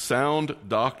up with sound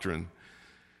doctrine.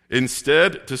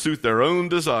 Instead, to suit their own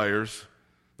desires,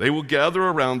 they will gather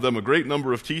around them a great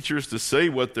number of teachers to say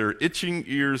what their itching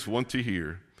ears want to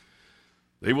hear.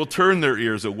 They will turn their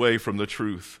ears away from the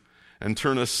truth and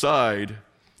turn aside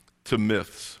to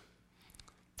myths.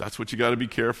 That's what you got to be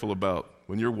careful about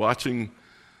when you're watching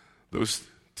those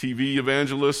TV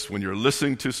evangelists, when you're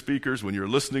listening to speakers, when you're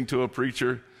listening to a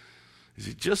preacher. Is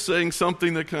he just saying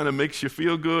something that kind of makes you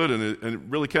feel good and it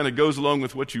really kind of goes along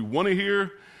with what you want to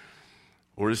hear?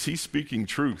 Or is he speaking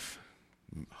truth?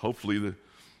 Hopefully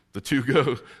the two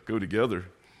go together.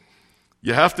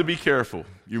 You have to be careful.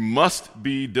 You must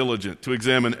be diligent to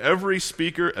examine every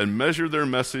speaker and measure their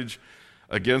message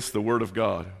against the Word of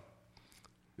God.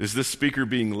 Is this speaker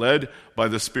being led by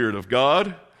the Spirit of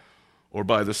God or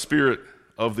by the spirit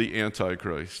of the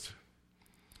Antichrist?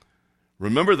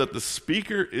 Remember that the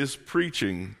speaker is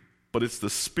preaching, but it's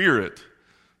the Spirit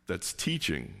that's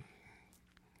teaching.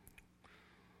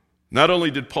 Not only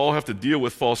did Paul have to deal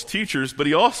with false teachers, but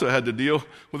he also had to deal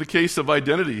with a case of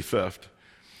identity theft.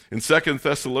 In 2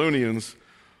 Thessalonians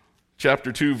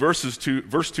chapter 2, verse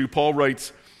 2, Paul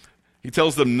writes, he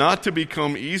tells them not to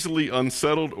become easily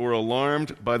unsettled or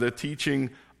alarmed by the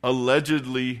teaching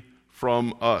allegedly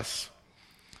from us.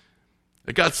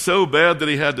 It got so bad that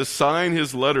he had to sign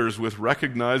his letters with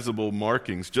recognizable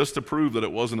markings just to prove that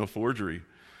it wasn't a forgery.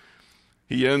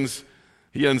 He ends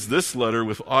this letter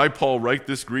with, I, Paul, write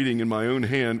this greeting in my own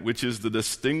hand, which is the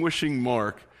distinguishing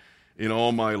mark in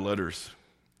all my letters.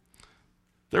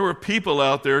 There were people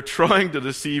out there trying to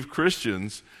deceive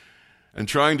Christians and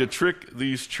trying to trick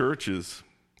these churches,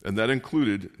 and that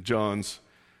included John's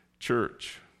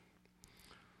church.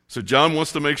 So John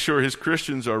wants to make sure his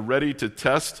Christians are ready to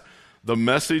test the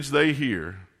message they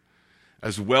hear,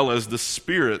 as well as the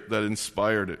spirit that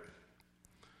inspired it.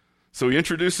 So he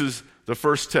introduces the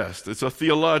first test. It's a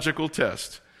theological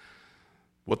test.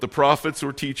 What the prophets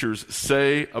or teachers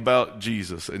say about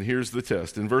Jesus. And here's the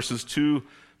test. In verses 2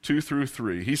 through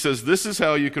 3, he says, this is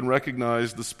how you can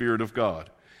recognize the Spirit of God.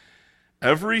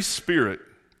 Every spirit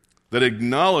that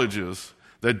acknowledges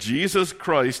that Jesus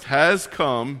Christ has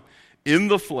come in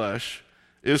the flesh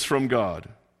is from God.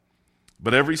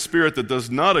 But every spirit that does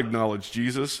not acknowledge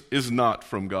Jesus is not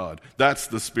from God. That's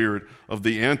the spirit of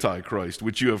the Antichrist,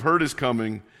 which you have heard is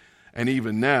coming, and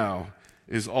even now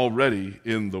is already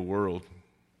in the world.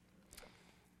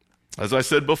 As I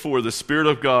said before, the Spirit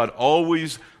of God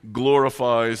always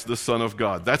glorifies the Son of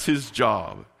God. That's his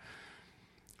job.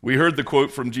 We heard the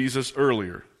quote from Jesus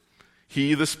earlier.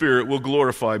 He, the Spirit, will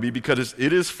glorify me because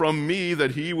it is from me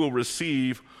that he will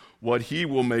receive what he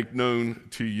will make known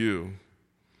to you.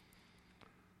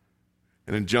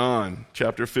 And in John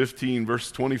chapter 15,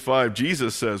 verse 25,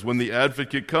 Jesus says, when the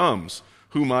advocate comes,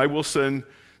 whom I will send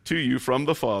to you from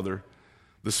the Father,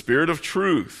 the Spirit of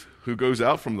truth who goes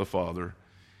out from the Father,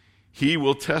 he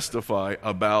will testify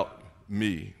about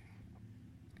me.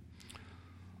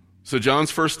 So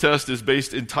John's first test is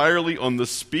based entirely on the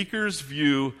speaker's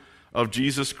view of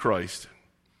Jesus Christ.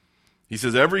 He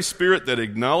says, every spirit that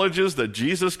acknowledges that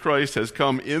Jesus Christ has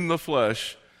come in the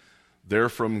flesh, they're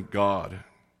from God.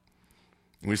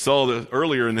 We saw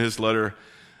earlier in his letter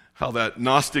how that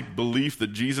Gnostic belief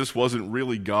that Jesus wasn't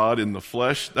really God in the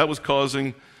flesh, that was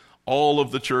causing all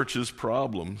of the church's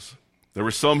problems. There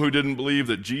were some who didn't believe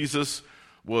that Jesus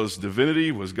was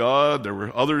divinity, was God. There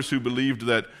were others who believed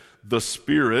that the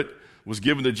Spirit was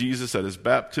given to Jesus at his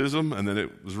baptism, and then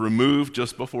it was removed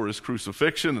just before his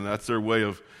crucifixion, and that's their way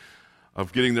of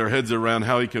getting their heads around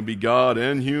how he can be God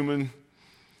and human.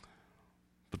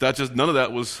 But none of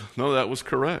that was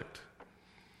correct.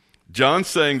 John's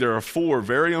saying there are 4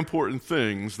 very important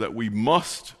things that we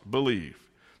must believe.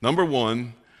 Number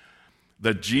 1,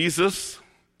 that Jesus,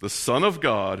 the Son of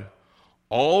God,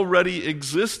 already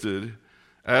existed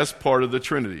as part of the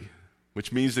Trinity,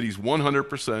 which means that he's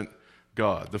 100%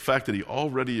 God. The fact that he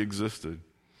already existed.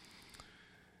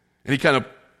 And he kind of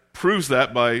proves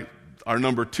that by our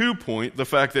number 2 point, the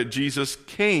fact that Jesus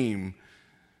came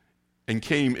and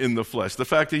came in the flesh. The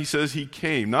fact that he says he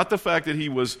came, not the fact that he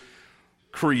was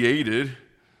created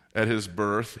at his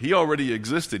birth. He already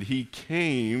existed. He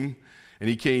came, and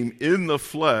he came in the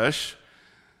flesh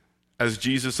as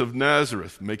Jesus of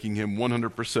Nazareth, making him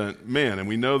 100% man. And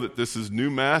we know that this is new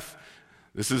math.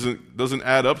 This doesn't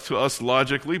add up to us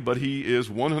logically, but he is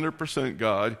 100%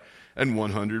 God and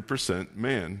 100%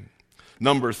 man.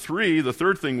 Number 3, the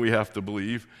third thing we have to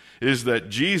believe is that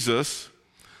Jesus,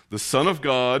 the Son of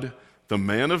God, the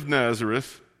man of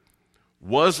Nazareth,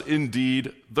 was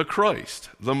indeed the Christ,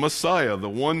 the Messiah, the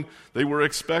one they were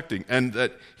expecting, and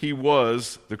that he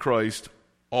was the Christ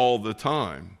all the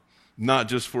time, not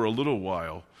just for a little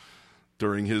while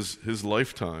during his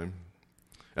lifetime.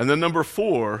 And then number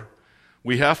 4,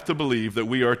 we have to believe that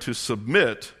we are to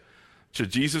submit to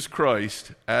Jesus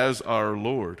Christ as our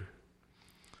Lord.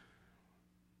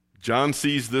 John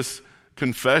sees this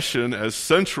confession as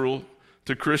central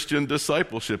to Christian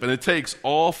discipleship, and it takes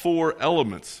all 4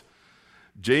 elements.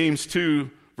 James 2,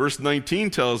 verse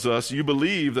 19 tells us, you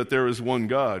believe that there is one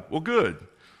God. Well, good.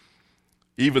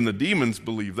 Even the demons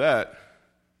believe that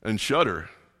and shudder.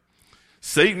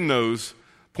 Satan knows,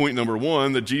 point number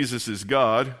 1, that Jesus is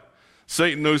God.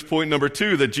 Satan knows, point number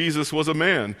 2, that Jesus was a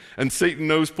man. And Satan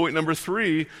knows, point number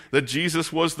 3, that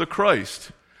Jesus was the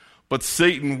Christ. But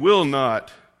Satan will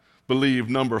not believe,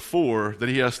 number 4, that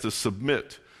he has to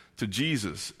submit to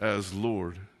Jesus as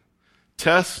Lord.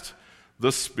 Test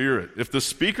the Spirit. If the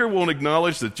speaker won't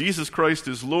acknowledge that Jesus Christ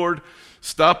is Lord,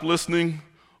 stop listening,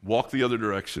 walk the other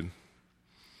direction.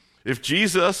 If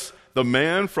Jesus, the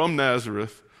man from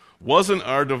Nazareth, wasn't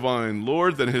our divine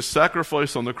Lord, then his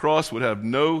sacrifice on the cross would have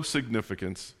no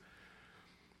significance.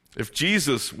 If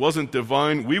Jesus wasn't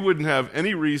divine, we wouldn't have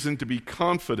any reason to be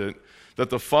confident that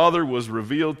the Father was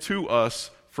revealed to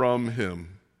us from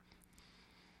him.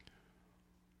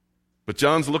 But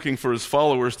John's looking for his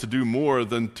followers to do more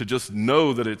than to just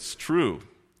know that it's true.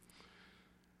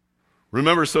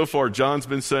 Remember, so far, John's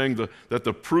been saying that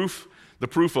the proof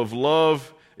of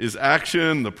love is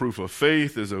action, the proof of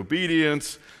faith is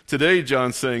obedience. Today,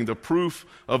 John's saying the proof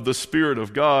of the Spirit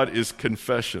of God is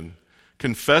confession,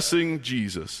 confessing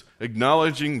Jesus,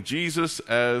 acknowledging Jesus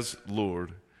as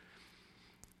Lord.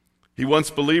 He wants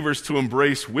believers to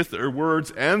embrace with their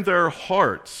words and their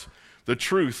hearts the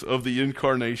truth of the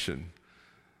incarnation.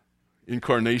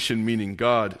 Incarnation meaning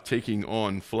God taking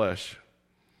on flesh.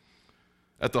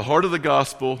 At the heart of the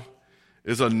gospel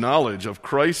is a knowledge of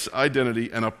Christ's identity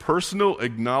and a personal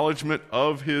acknowledgement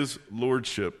of his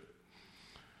lordship.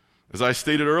 As I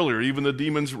stated earlier, even the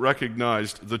demons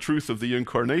recognized the truth of the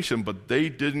incarnation, but they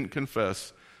didn't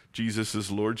confess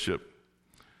Jesus' lordship.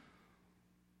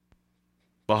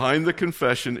 Behind the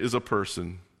confession is a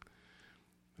person,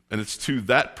 and it's to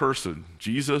that person,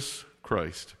 Jesus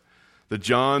Christ, that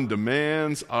John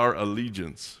demands our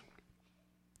allegiance.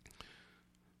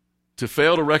 To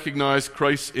fail to recognize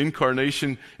Christ's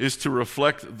incarnation is to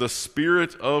reflect the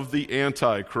spirit of the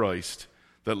Antichrist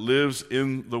that lives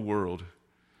in the world.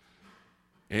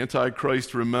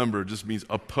 Antichrist, remember, just means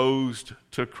opposed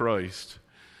to Christ.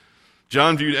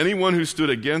 John viewed anyone who stood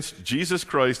against Jesus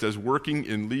Christ as working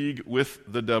in league with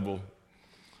the devil.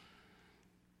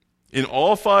 In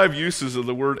all 5 uses of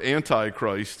the word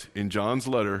Antichrist in John's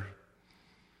letter,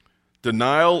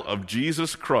 denial of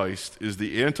Jesus Christ is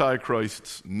the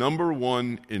Antichrist's number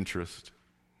 1 interest.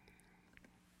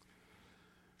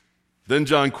 Then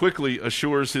John quickly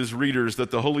assures his readers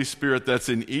that the Holy Spirit that's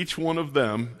in each one of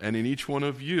them and in each one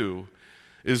of you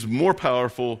is more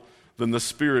powerful than the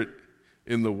Spirit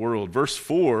in the world. Verse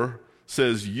 4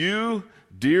 says, "You,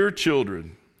 dear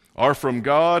children, are from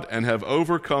God and have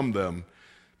overcome them,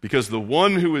 because the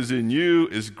one who is in you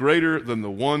is greater than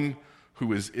the one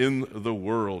who is in the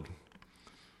world."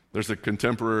 There's a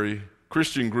contemporary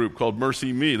Christian group called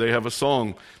Mercy Me. They have a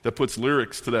song that puts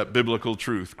lyrics to that biblical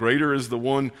truth. Greater is the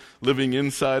one living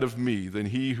inside of me than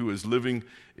he who is living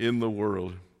in the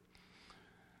world.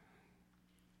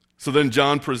 So then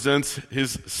John presents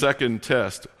his second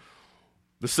test.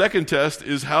 The second test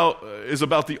is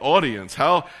about the audience.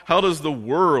 How does the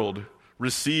world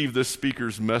receive this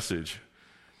speaker's message?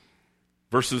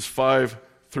 Verses 5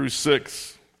 through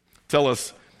 6 tell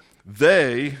us,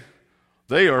 They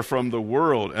are from the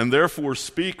world, and therefore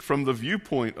speak from the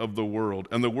viewpoint of the world,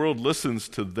 and the world listens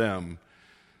to them.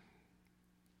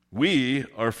 We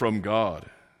are from God,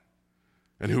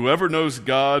 and whoever knows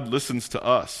God listens to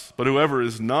us, but whoever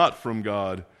is not from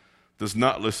God does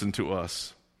not listen to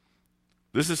us.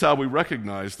 This is how we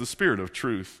recognize the spirit of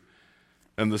truth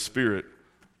and the spirit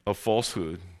of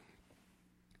falsehood.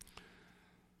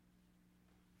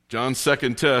 John's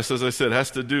second test, as I said,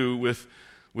 has to do with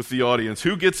the audience.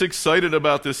 Who gets excited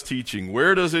about this teaching?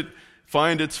 Where does it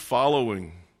find its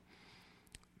following?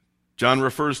 John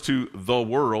refers to the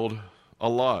world a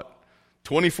lot,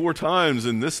 24 times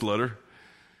in this letter.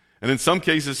 And in some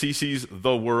cases, he sees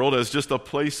the world as just a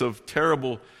place of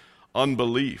terrible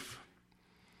unbelief.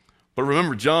 But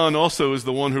remember, John also is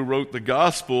the one who wrote the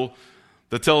gospel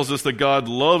that tells us that God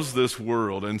loves this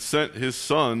world and sent his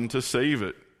Son to save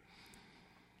it.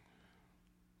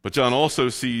 But John also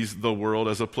sees the world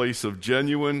as a place of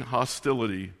genuine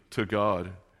hostility to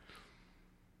God.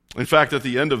 In fact, at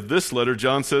the end of this letter,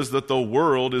 John says that the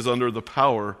world is under the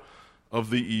power of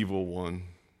the evil one.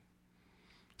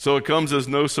 So it comes as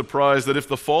no surprise that if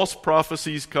the false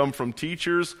prophecies come from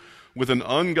teachers with an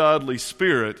ungodly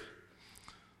spirit,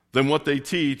 then what they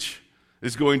teach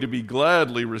is going to be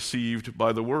gladly received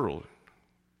by the world.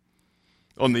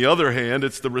 On the other hand,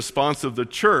 it's the response of the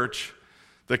church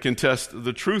that can test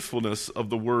the truthfulness of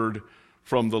the word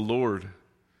from the Lord,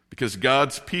 because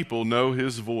God's people know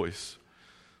his voice,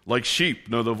 like sheep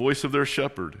know the voice of their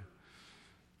shepherd,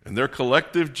 and their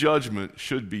collective judgment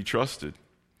should be trusted.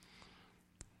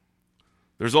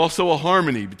 There's also a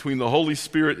harmony between the Holy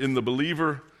Spirit in the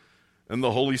believer and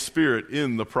the Holy Spirit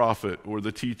in the prophet or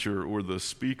the teacher or the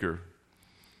speaker.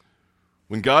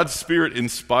 When God's Spirit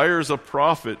inspires a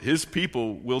prophet, his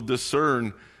people will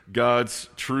discern God's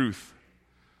truth.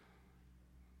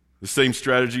 The same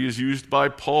strategy is used by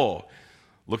Paul.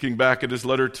 Looking back at his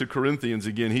letter to Corinthians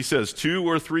again, he says, 2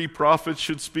 or 3 prophets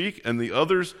should speak, and the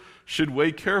others should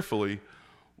weigh carefully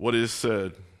what is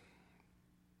said.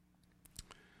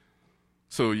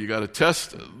 So you got to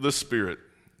test the Spirit.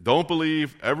 Don't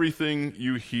believe everything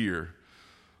you hear.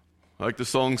 Like the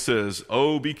song says,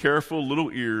 oh, be careful,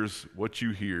 little ears, what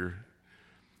you hear.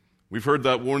 We've heard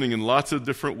that warning in lots of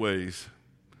different ways.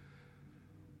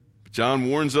 John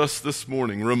warns us this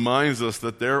morning, reminds us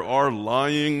that there are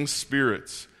lying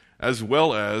spirits as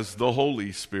well as the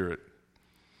Holy Spirit.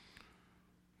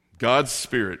 God's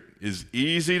Spirit is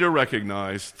easy to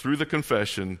recognize through the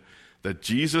confession that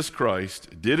Jesus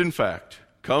Christ did in fact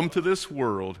come to this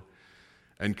world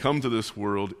and come to this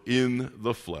world in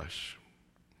the flesh.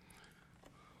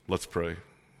 Let's pray.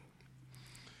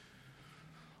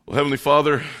 Well, Heavenly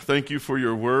Father, thank you for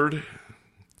your word.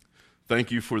 Thank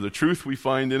you for the truth we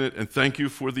find in it, and thank you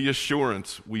for the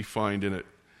assurance we find in it.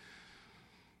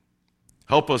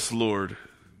 Help us, Lord,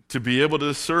 to be able to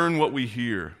discern what we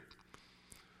hear.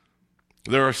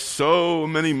 There are so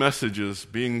many messages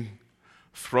being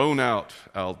thrown out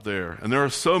there, and there are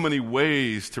so many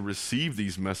ways to receive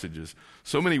these messages,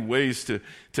 so many ways to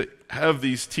have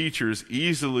these teachers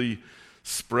easily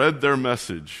spread their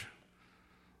message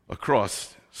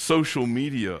across social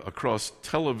media, across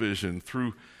television,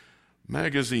 through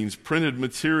magazines, printed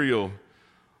material.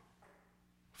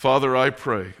 Father, I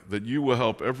pray that you will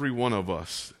help every one of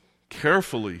us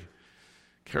carefully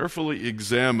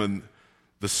examine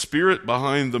the spirit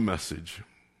behind the message.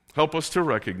 Help us to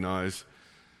recognize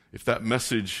if that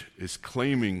message is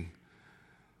claiming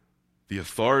the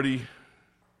authority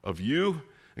of you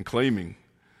and claiming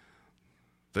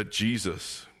that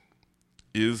Jesus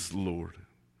is Lord.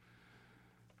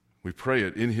 We pray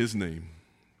it in his name.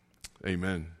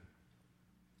 Amen.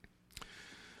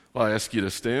 Well, I ask you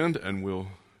to stand, and we'll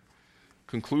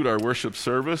conclude our worship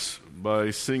service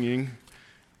by singing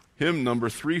hymn number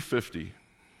 350.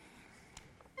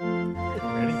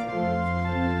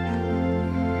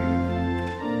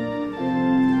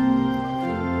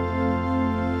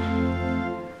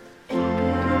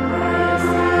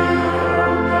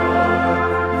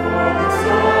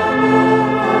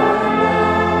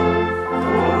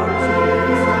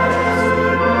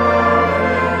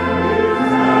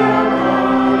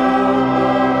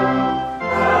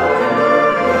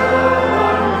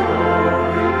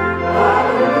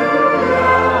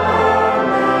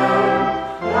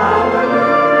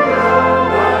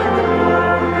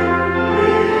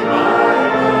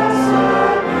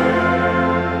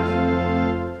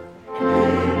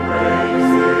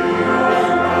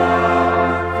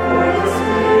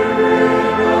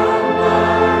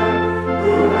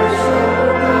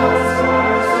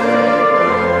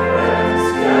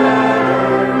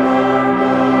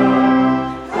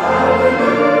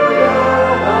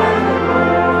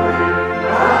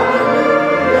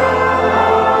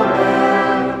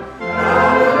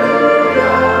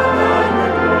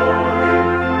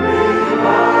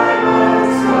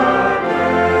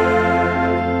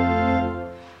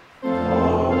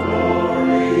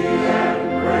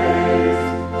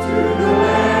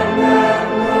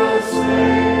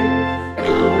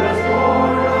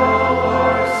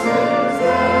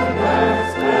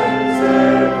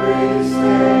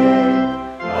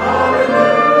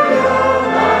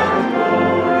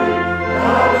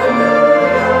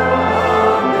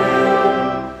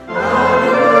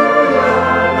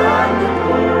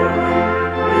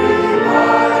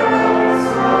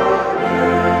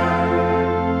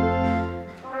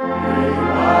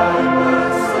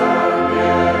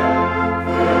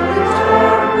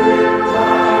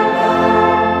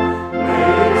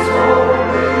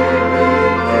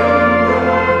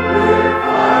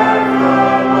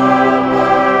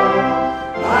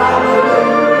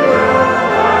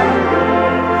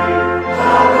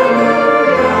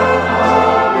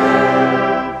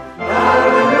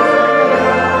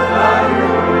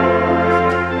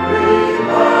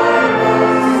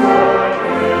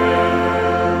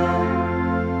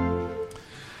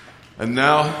 And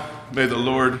now, may the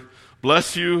Lord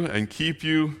bless you and keep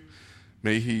you.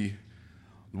 May he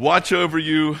watch over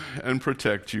you and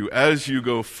protect you as you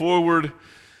go forward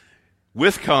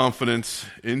with confidence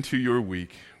into your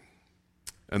week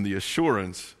and the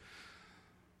assurance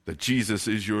that Jesus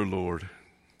is your Lord.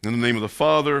 In the name of the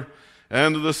Father,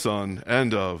 and of the Son,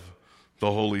 and of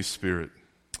the Holy Spirit.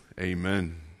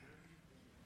 Amen.